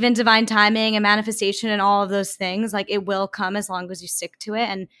believe in divine timing and manifestation and all of those things, like it will come as long as you stick to it.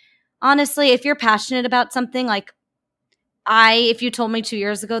 And honestly, if you're passionate about something, like if you told me 2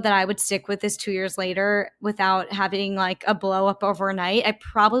 years ago that I would stick with this 2 years later without having like a blow up overnight, I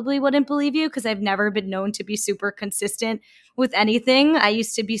probably wouldn't believe you because I've never been known to be super consistent with anything. I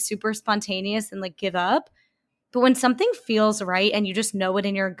used to be super spontaneous and like give up. But when something feels right and you just know it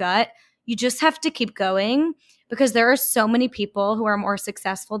in your gut, you just have to keep going because there are so many people who are more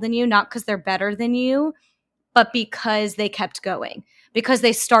successful than you, not because they're better than you, but because they kept going, because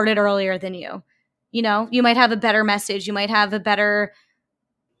they started earlier than you. You might have a better message. You might have a better,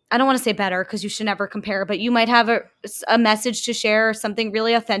 I don't want to say better because you should never compare, but you might have a message to share, something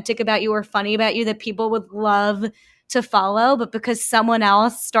really authentic about you or funny about you that people would love to follow. But because someone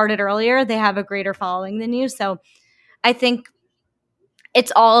else started earlier, they have a greater following than you. So I think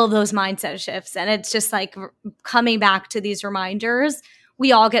it's all of those mindset shifts. And it's just like coming back to these reminders.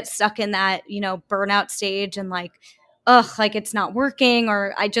 We all get stuck in that, you know, burnout stage and like, ugh, like it's not working,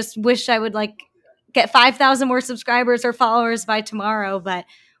 or I just wish I would like get 5,000 more subscribers or followers by tomorrow. But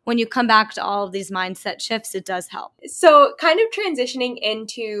when you come back to all of these mindset shifts, it does help. So kind of transitioning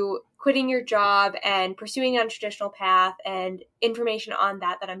into quitting your job and pursuing a non-traditional path and information on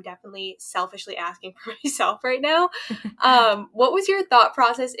that I'm definitely selfishly asking for myself right now. What was your thought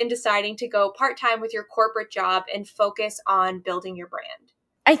process in deciding to go part-time with your corporate job and focus on building your brand?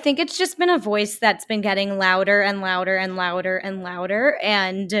 I think it's just been a voice that's been getting louder and louder and louder and louder.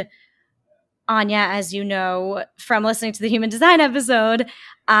 And Anya, as you know from listening to the Human Design episode,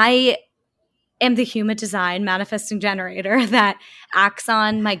 I am the human design manifesting generator that acts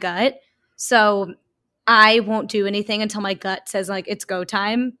on my gut. So I won't do anything until my gut says like it's go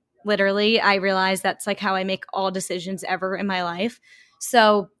time. Literally, I realize that's like how I make all decisions ever in my life.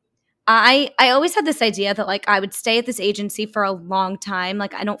 So I always had this idea that like I would stay at this agency for a long time.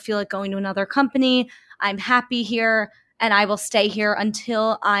 Like I don't feel like going to another company. I'm happy here and I will stay here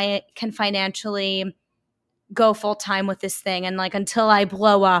until I can financially go full time with this thing, and like until I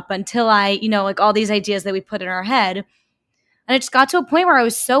blow up, until I, you know, like all these ideas that we put in our head. And it just got to a point where I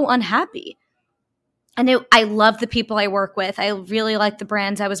was so unhappy. And I love the people I work with. I really like the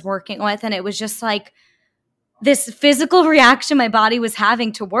brands I was working with. And it was just like this physical reaction my body was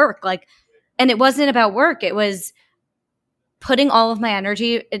having to work. Like, and it wasn't about work. It was putting all of my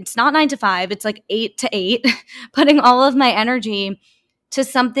energy. It's not 9 to 5. It's like 8 to 8, putting all of my energy to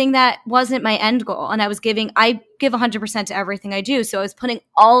something that wasn't my end goal. And I give 100% to everything I do. So I was putting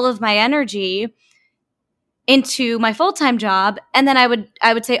all of my energy into my full-time job. And then I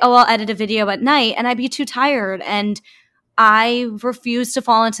would say, oh, I'll edit a video at night, and I'd be too tired. And I refuse to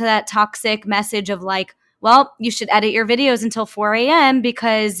fall into that toxic message of like, well, you should edit your videos until 4 a.m.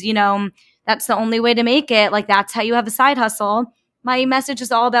 because, you know, that's the only way to make it. Like, that's how you have a side hustle. My message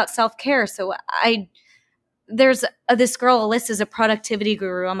is all about self-care. So there's this girl, Alyssa's a productivity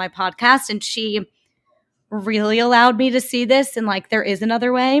guru on my podcast, and she really allowed me to see this. And like, there is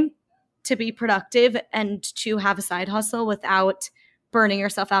another way to be productive and to have a side hustle without burning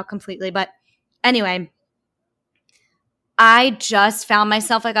yourself out completely. But anyway, I just found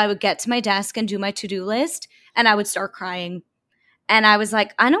myself like I would get to my desk and do my to-do list and I would start crying. And I was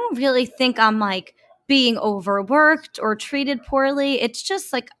like, I don't really think I'm like being overworked or treated poorly. It's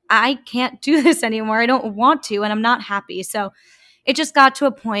just like, I can't do this anymore. I don't want to, and I'm not happy. So it just got to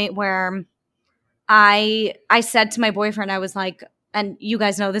a point where I said to my boyfriend, I was like, and you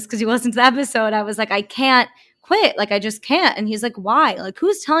guys know this because you listened to the episode, I was like, I can't quit. Like, I just can't. And he's like, why? Like,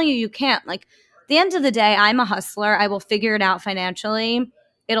 who's telling you can't? Like, at the end of the day, I'm a hustler. I will figure it out financially.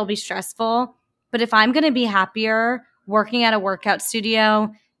 It'll be stressful. But if I'm going to be happier working at a workout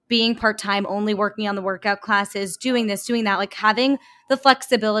studio, being part-time, only working on the workout classes, doing this, doing that, like having the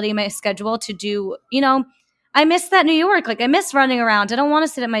flexibility in my schedule to do, you know, I miss that New York. Like, I miss running around. I don't want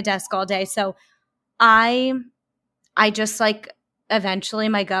to sit at my desk all day. So I just like, eventually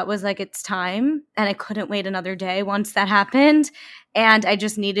my gut was like, it's time. And I couldn't wait another day once that happened. And I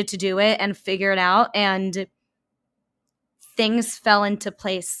just needed to do it and figure it out. And things fell into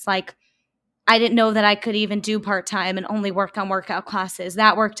place. Like, I didn't know that I could even do part-time and only work on workout classes.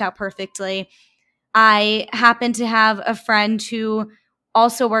 That worked out perfectly. I happened to have a friend who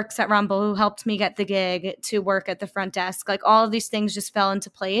also works at Rumble who helped me get the gig to work at the front desk. Like, all of these things just fell into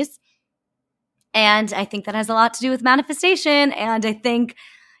place. And I think that has a lot to do with manifestation. And I think,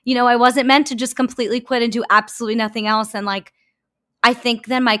 you know, I wasn't meant to just completely quit and do absolutely nothing else. And like, I think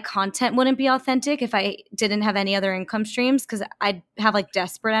then my content wouldn't be authentic if I didn't have any other income streams, because I'd have like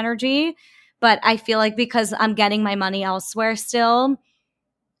desperate energy. But I feel like because I'm getting my money elsewhere still,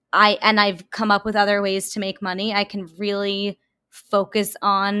 I've come up with other ways to make money, I can really focus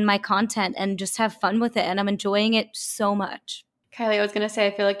on my content and just have fun with it. And I'm enjoying it so much. Kylie, I was going to say,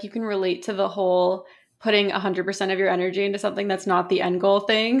 I feel like you can relate to the whole putting 100% of your energy into something that's not the end goal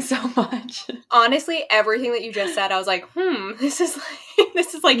thing so much. Honestly, everything that you just said, I was like, this is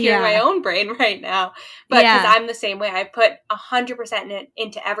like hearing my own brain right now. But because I'm the same way, I put 100%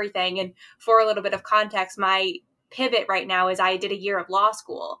 into everything. And for a little bit of context, my pivot right now is I did a year of law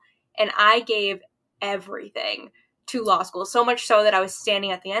school and I gave everything to law school. So much so that I was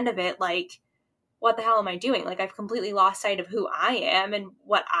standing at the end of it like, what the hell am I doing? Like, I've completely lost sight of who I am and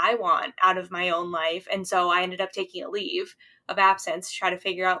what I want out of my own life. And so I ended up taking a leave of absence to try to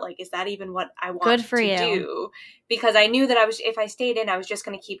figure out, like, is that even what I want to do? Because I knew that if I stayed in, I was just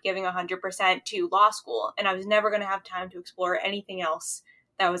going to keep giving 100% to law school. And I was never going to have time to explore anything else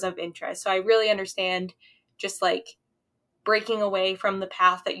that was of interest. So I really understand just like breaking away from the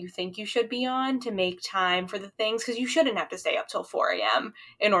path that you think you should be on to make time for the things, because you shouldn't have to stay up till 4 a.m.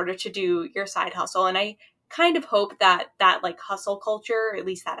 in order to do your side hustle. And I kind of hope that like hustle culture, at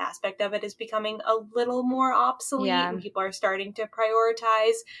least that aspect of it, is becoming a little more obsolete, and people are starting to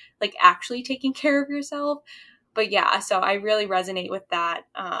prioritize like actually taking care of yourself. But yeah, so I really resonate with that.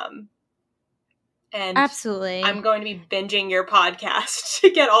 And absolutely, I'm going to be binging your podcast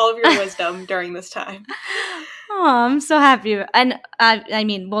to get all of your wisdom during this time. Oh, I'm so happy. And I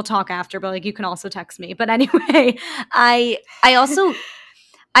mean, we'll talk after, but like you can also text me. But anyway, I also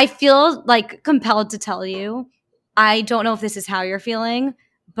I feel like compelled to tell you, I don't know if this is how you're feeling,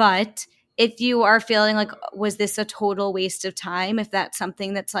 but if you are feeling like, was this a total waste of time? If that's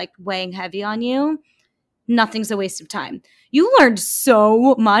something that's like weighing heavy on you, nothing's a waste of time. You learned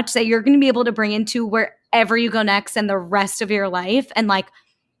so much that you're going to be able to bring into wherever you go next and the rest of your life. And like,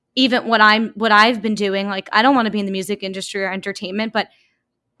 even what I've been doing, like, I don't want to be in the music industry or entertainment, but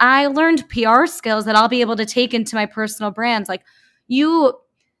I learned PR skills that I'll be able to take into my personal brands. Like, you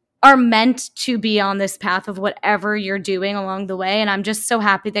are meant to be on this path of whatever you're doing along the way. And I'm just so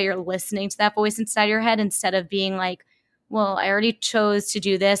happy that you're listening to that voice inside your head instead of being like, well, I already chose to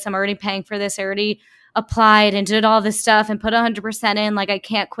do this. I'm already paying for this. I already applied and did all this stuff and put 100% in. Like, I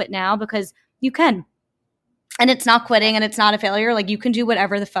can't quit now, because you can. And it's not quitting and it's not a failure. Like, you can do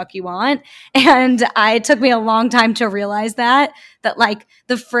whatever the fuck you want. And it took me a long time to realize that like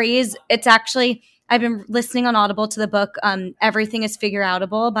the phrase, it's actually, I've been listening on Audible to the book, Everything is Figure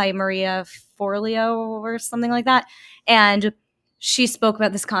Outable by Maria Forleo or something like that. And she spoke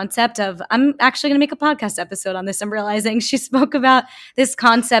about this concept of, I'm actually going to make a podcast episode on this. I'm realizing she spoke about this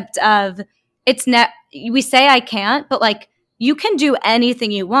concept of we say I can't, but like, you can do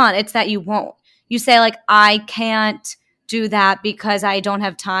anything you want. It's that you won't. You say like, I can't do that because I don't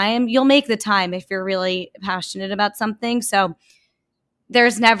have time. You'll make the time if you're really passionate about something. So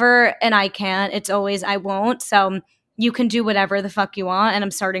there's never an I can't. It's always I won't. So you can do whatever the fuck you want. And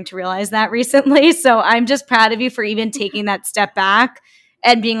I'm starting to realize that recently. So I'm just proud of you for even taking that step back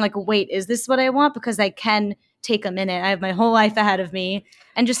and being like, wait, is this what I want? Because I can take a minute. I have my whole life ahead of me.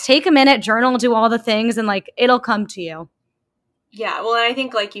 And just take a minute, journal, do all the things, and like, it'll come to you. Yeah, well, and I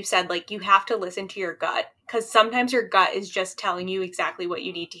think, like you said, like, you have to listen to your gut, because sometimes your gut is just telling you exactly what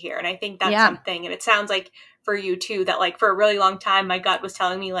you need to hear. And I think that's something, and it sounds like for you too, that like for a really long time, my gut was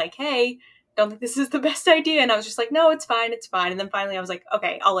telling me like, hey, don't think this is the best idea. And I was just like, no, it's fine. And then finally I was like,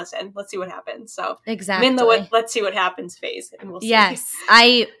 okay, I'll listen. Let's see what happens. So exactly. I'm in the let's see what happens phase, and we'll see. Yes,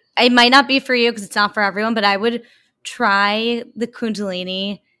 I might not be for you because it's not for everyone, but I would try the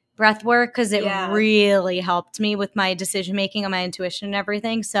Kundalini breath work, because it really helped me with my decision making and my intuition and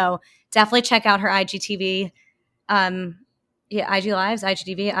everything. So definitely check out her IGTV, IG Lives,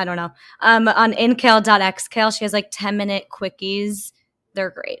 IGTV, I don't know, on inkhale.xkale. She has like 10-minute quickies. They're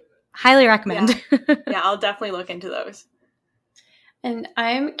great. Highly recommend. Yeah, I'll definitely look into those. And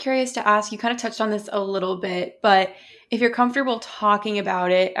I'm curious to ask, you kind of touched on this a little bit, but if you're comfortable talking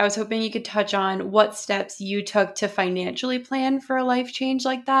about it, I was hoping you could touch on what steps you took to financially plan for a life change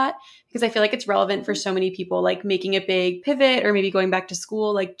like that, because I feel like it's relevant for so many people, like making a big pivot or maybe going back to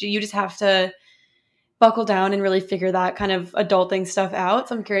school. Like, do you just have to buckle down and really figure that kind of adulting stuff out?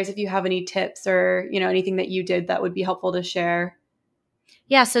 So I'm curious if you have any tips or, anything that you did that would be helpful to share.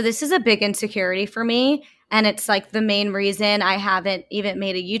 Yeah, so this is a big insecurity for me. And it's like the main reason I haven't even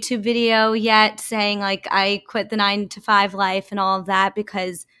made a YouTube video yet saying like I quit the 9-to-5 life and all of that,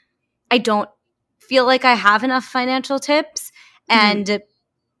 because I don't feel like I have enough financial tips. And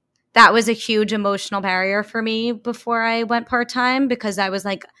that was a huge emotional barrier for me before I went part-time, because I was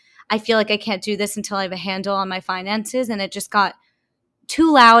like, I feel like I can't do this until I have a handle on my finances. And it just got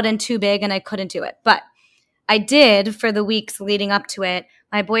too loud and too big and I couldn't do it. But I did for the weeks leading up to it.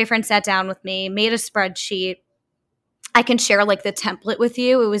 My boyfriend sat down with me, made a spreadsheet. I can share like the template with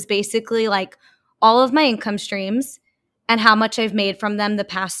you. It was basically like all of my income streams and how much I've made from them the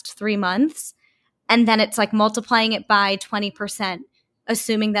past 3 months. And then it's like multiplying it by 20%,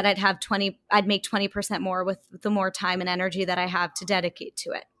 assuming that I'd make 20% more with the more time and energy that I have to dedicate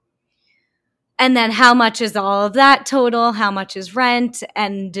to it. And then how much is all of that total? How much is rent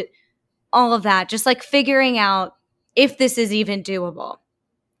and all of that? Just like figuring out if this is even doable.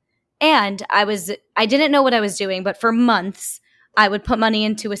 And I didn't know what I was doing, but for months, I would put money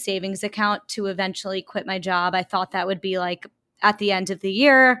into a savings account to eventually quit my job. I thought that would be like at the end of the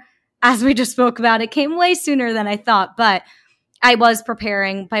year. As we just spoke about, it came way sooner than I thought, but I was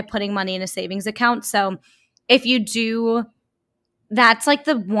preparing by putting money in a savings account. So if you do, that's like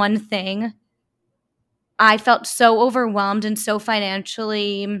the one thing. I felt so overwhelmed and so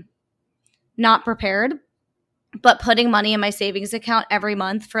financially not prepared. but putting money in my savings account every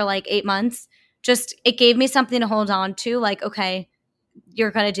month for like 8 months, just it gave me something to hold on to. Like, okay,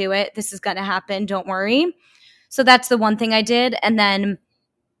 you're going to do it. This is going to happen. Don't worry. So that's the one thing I did. And then,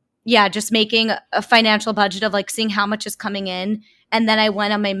 yeah, just making a financial budget of like seeing how much is coming in. And then I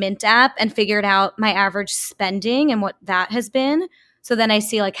went on my Mint app and figured out my average spending and what that has been. So then I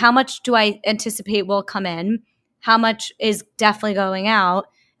see like how much do I anticipate will come in, how much is definitely going out,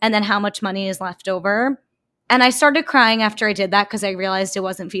 and then how much money is left over. And I started crying after I did that because I realized it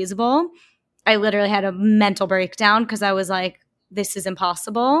wasn't feasible. I literally had a mental breakdown because I was like, this is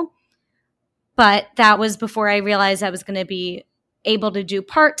impossible. But that was before I realized I was going to be able to do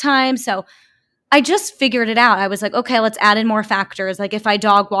part-time. So I just figured it out. I was like, okay, let's add in more factors. Like if I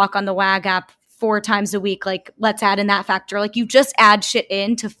dog walk on the WAG app 4 times a week, like let's add in that factor. Like you just add shit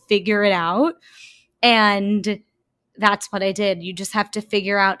in to figure it out. And that's what I did. You just have to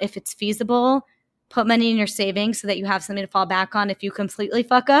figure out if it's feasible, put money in your savings so that you have something to fall back on if you completely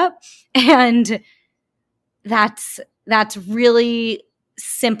fuck up. And that's really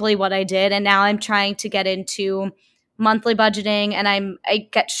simply what I did. And now I'm trying to get into monthly budgeting, and I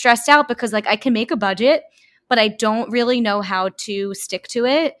get stressed out because like I can make a budget, but I don't really know how to stick to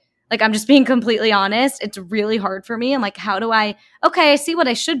it. Like I'm just being completely honest. It's really hard for me. I'm like, how do I see what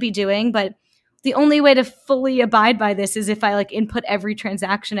I should be doing, but the only way to fully abide by this is if I like input every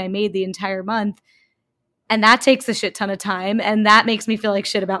transaction I made the entire month. And that takes a shit ton of time, and that makes me feel like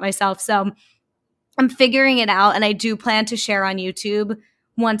shit about myself. So I'm figuring it out, and I do plan to share on YouTube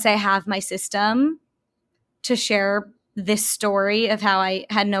once I have my system to share this story of how I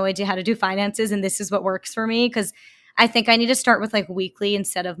had no idea how to do finances, and this is what works for me, because I think I need to start with like weekly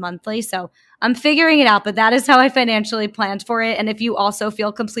instead of monthly. So I'm figuring it out, but that is how I financially planned for it. And if you also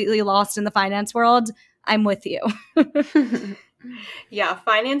feel completely lost in the finance world, I'm with you. Yeah,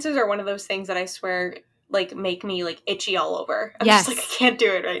 finances are one of those things that I swear like make me like itchy all over. I'm Yes. just like, I can't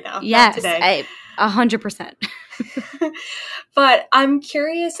do it right now. Yes, Not today. 100%. But I'm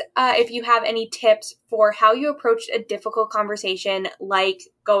curious if you have any tips for how you approached a difficult conversation like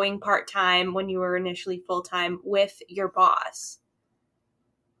going part-time when you were initially full-time with your boss.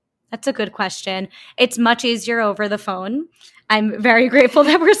 That's a good question. It's much easier over the phone. I'm very grateful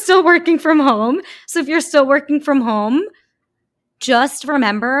that we're still working from home. So if you're still working from home, just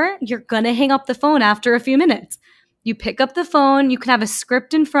remember you're going to hang up the phone after a few minutes. You pick up the phone. You can have a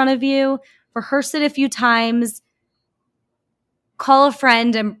script in front of you, rehearse it a few times, call a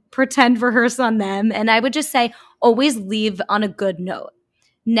friend and pretend rehearse on them. And I would just say, always leave on a good note.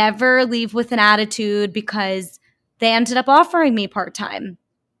 Never leave with an attitude because they ended up offering me part-time.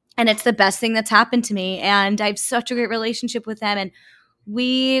 And it's the best thing that's happened to me. And I have such a great relationship with them. And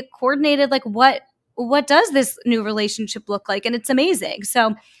we coordinated like what does this new relationship look like? And it's amazing.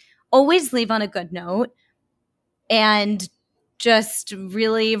 So always leave on a good note. And just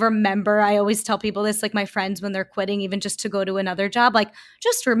really remember, I always tell people this, like my friends when they're quitting, even just to go to another job, like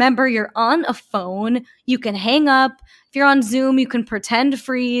just remember you're on a phone. You can hang up. If you're on Zoom, you can pretend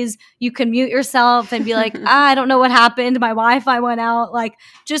freeze. You can mute yourself and be like, I don't know what happened. My Wi-Fi went out. Like,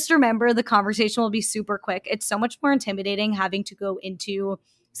 just remember the conversation will be super quick. It's so much more intimidating having to go into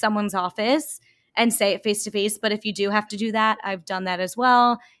someone's office and say it face to face. But if you do have to do that, I've done that as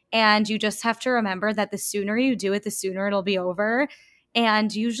well. And you just have to remember that the sooner you do it, the sooner it'll be over.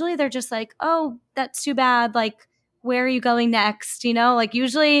 And usually they're just like, oh, that's too bad. Like, where are you going next? You know, like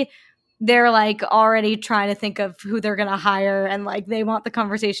usually they're like already trying to think of who they're going to hire. And like they want the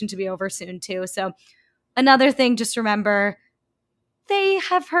conversation to be over soon too. So another thing, just remember, they've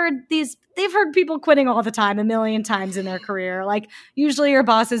heard people quitting all the time, a million times in their career. Like usually your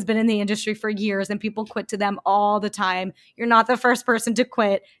boss has been in the industry for years and people quit to them all the time. You're not the first person to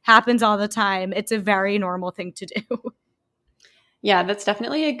quit. Happens all the time. It's a very normal thing to do. Yeah, that's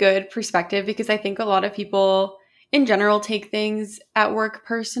definitely a good perspective because I think a lot of people in general take things at work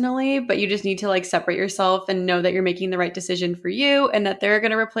personally, but you just need to like separate yourself and know that you're making the right decision for you and that they're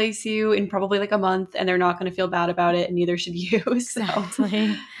going to replace you in probably like a month and they're not going to feel bad about it and neither should you. So.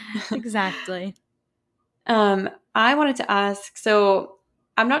 Exactly. Exactly. I wanted to ask, so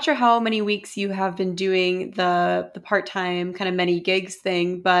I'm not sure how many weeks you have been doing the part-time kind of many gigs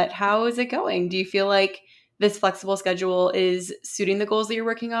thing, but how is it going? Do you feel like this flexible schedule is suiting the goals that you're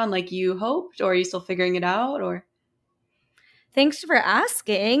working on like you hoped, or are you still figuring it out? Or thanks for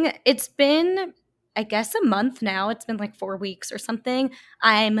asking. It's been, I guess, a month now. It's been like 4 weeks or something.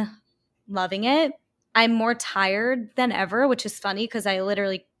 I'm loving it. I'm more tired than ever, which is funny because I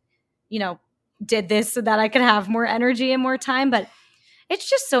literally, did this so that I could have more energy and more time. But it's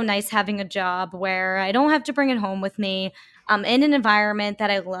just so nice having a job where I don't have to bring it home with me. I'm in an environment that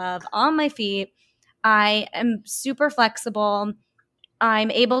I love, on my feet. I am super flexible.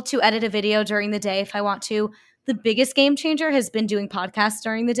 I'm able to edit a video during the day if I want to. The biggest game changer has been doing podcasts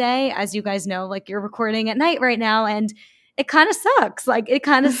during the day. As you guys know, like, you're recording at night right now, and it kind of sucks. Like, it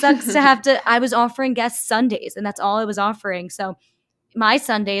kind of sucks to have to – I was offering guests Sundays, and that's all I was offering. So my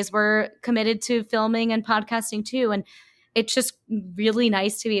Sundays were committed to filming and podcasting too, and it's just really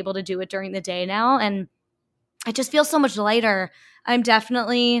nice to be able to do it during the day now, and I just feel so much lighter. I'm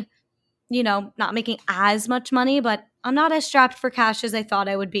definitely – not making as much money, but I'm not as strapped for cash as I thought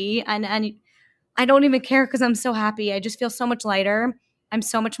I would be. And I don't even care because I'm so happy. I just feel so much lighter. I'm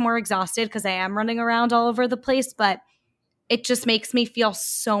so much more exhausted because I am running around all over the place, but it just makes me feel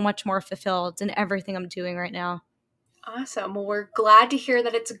so much more fulfilled in everything I'm doing right now. Awesome. Well, we're glad to hear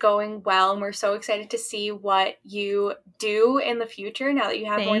that it's going well, and we're so excited to see what you do in the future now that you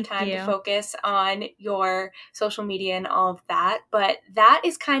have more time to focus on your social media and all of that. But that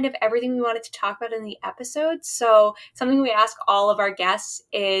is kind of everything we wanted to talk about in the episode. So something we ask all of our guests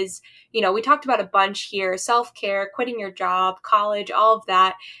is, we talked about a bunch here: self-care, quitting your job, college, all of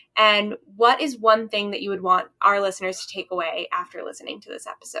that. And what is one thing that you would want our listeners to take away after listening to this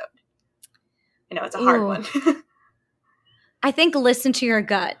episode? I know it's a hard one. I think listen to your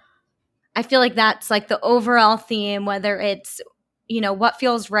gut. I feel like that's like the overall theme, whether it's, what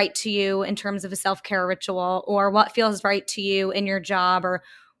feels right to you in terms of a self-care ritual, or what feels right to you in your job, or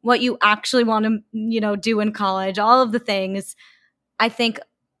what you actually want to, do in college, all of the things. I think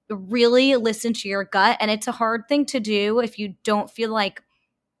really listen to your gut. And it's a hard thing to do if you don't feel like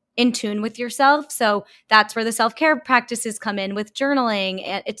in tune with yourself. So that's where the self-care practices come in with journaling.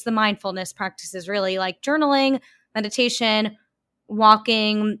 And it's the mindfulness practices, really, like journaling, meditation,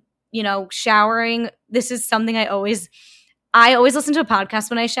 walking, showering. This is something I always listen to a podcast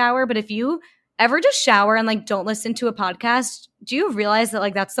when I shower. But if you ever just shower and like don't listen to a podcast, do you realize that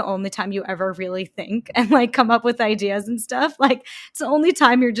like that's the only time you ever really think and like come up with ideas and stuff? Like, it's the only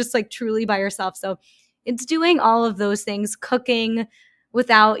time you're just like truly by yourself. So it's doing all of those things, cooking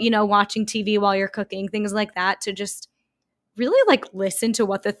without, watching TV while you're cooking, things like that, to just really like listen to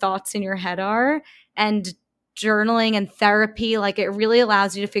what the thoughts in your head are. And journaling and therapy, like, it really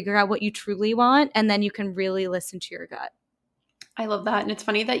allows you to figure out what you truly want, and then you can really listen to your gut. I love that. And it's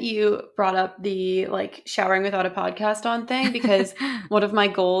funny that you brought up the like showering without a podcast on thing, because one of my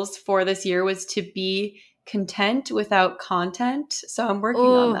goals for this year was to be content without content. So I'm working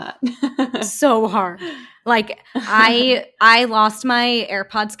on that. So hard. Like, I lost my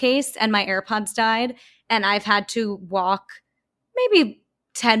AirPods case and my AirPods died, and I've had to walk maybe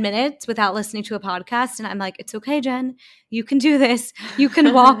 10 minutes without listening to a podcast. And I'm like, it's okay, Jen. You can do this. You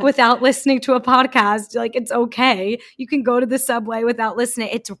can walk without listening to a podcast. Like, it's okay. You can go to the subway without listening.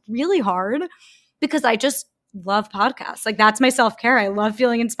 It's really hard because I just love podcasts. Like, that's my self-care. I love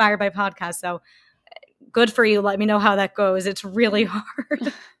feeling inspired by podcasts. So good for you. Let me know how that goes. It's really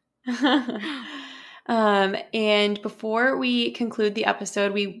hard. And before we conclude the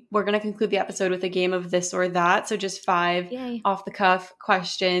episode, we're going to conclude the episode with a game of this or that. So just 5 off the cuff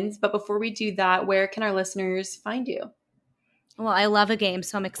questions. But before we do that, where can our listeners find you? Well, I love a game,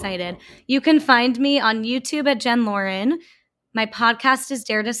 so I'm excited. You can find me on YouTube at Jen Lauren. My podcast is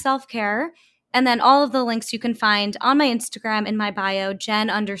Dare to Self-Care. And then all of the links you can find on my Instagram in my bio,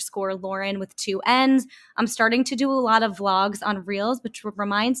 Jen_Lauren with 2 N's. I'm starting to do a lot of vlogs on Reels, which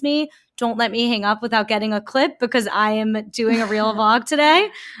reminds me, don't let me hang up without getting a clip, because I am doing a Reel vlog today.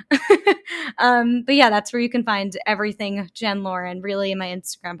 But yeah, that's where you can find everything Jen Lauren, really, in my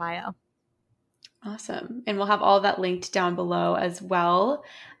Instagram bio. Awesome. And we'll have all of that linked down below as well.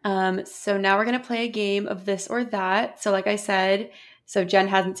 So now we're going to play a game of this or that. So like I said, so Jen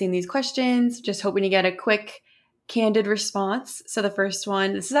hasn't seen these questions, just hoping to get a quick, candid response. So the first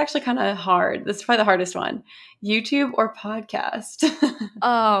one, this is actually kind of hard. This is probably the hardest one. YouTube or podcast?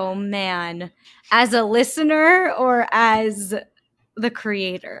 Oh, man. As a listener or as the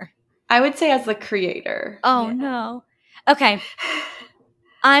creator? I would say as the creator. Oh, yeah. No. Okay.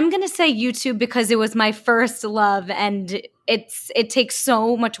 I'm going to say YouTube because it was my first love, and it takes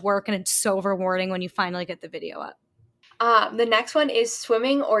so much work, and it's so rewarding when you finally get the video up. The next one is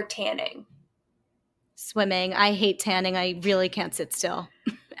swimming or tanning? Swimming. I hate tanning. I really can't sit still.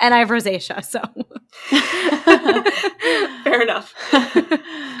 And I have rosacea, so. Fair enough.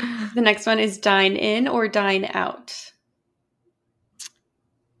 The next one is dine in or dine out?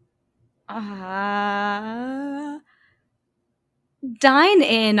 Dine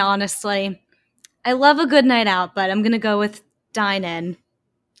in, honestly. I love a good night out, but I'm going to go with dine in.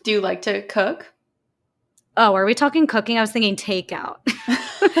 Do you like to cook? Oh, are we talking cooking? I was thinking takeout.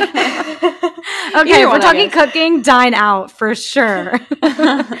 Okay, if we're talking cooking, dine out for sure.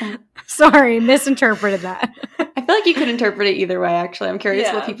 Sorry, misinterpreted that. I feel like you could interpret it either way, actually. I'm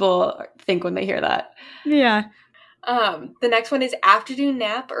curious what people think when they hear that. Yeah. The next one is afternoon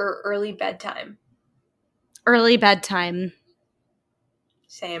nap or early bedtime. Early bedtime.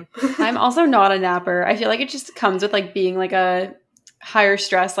 Same. I'm also not a napper. I feel like it just comes with like being like a higher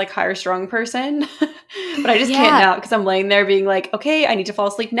stress, like higher strung person. But I just can't nap because I'm laying there being like, okay, I need to fall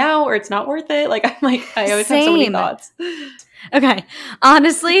asleep now or it's not worth it. Like I'm like, I always have so many thoughts. Okay.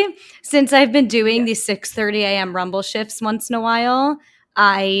 Honestly, since I've been doing these 6:30 a.m. rumble shifts once in a while,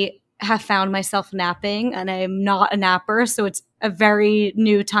 I have found myself napping, and I'm not a napper, so it's a very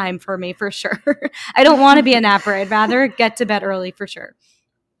new time for me for sure. I don't want to be a napper. I'd rather get to bed early for sure.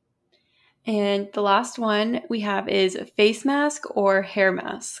 And the last one we have is face mask or hair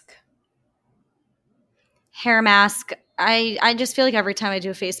mask. Hair mask. I just feel like every time I do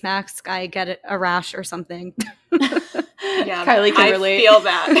a face mask, I get a rash or something. Yeah, Kylie can relate. I feel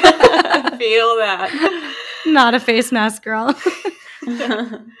that. I feel that. Not a face mask girl.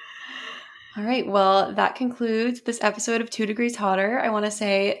 All right. Well, that concludes this episode of 2 Degrees Hotter. I want to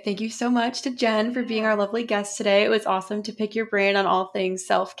say thank you so much to Jen for being our lovely guest today. It was awesome to pick your brain on all things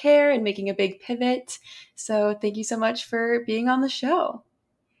self-care and making a big pivot. So thank you so much for being on the show.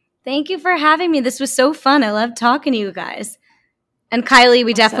 Thank you for having me. This was so fun. I love talking to you guys. And Kylie,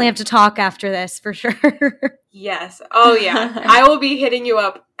 we definitely have to talk after this for sure. Yes. Oh, yeah. I will be hitting you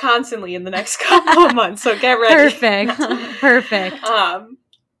up constantly in the next couple of months, so get ready. Perfect.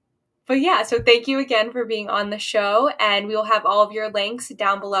 But yeah, so thank you again for being on the show, and we will have all of your links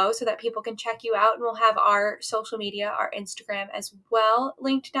down below so that people can check you out, and we'll have our social media, our Instagram as well,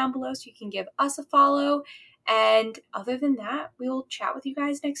 linked down below so you can give us a follow. And other than that, we will chat with you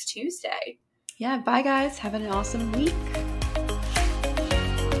guys next Tuesday. Yeah, bye guys. Have an awesome week.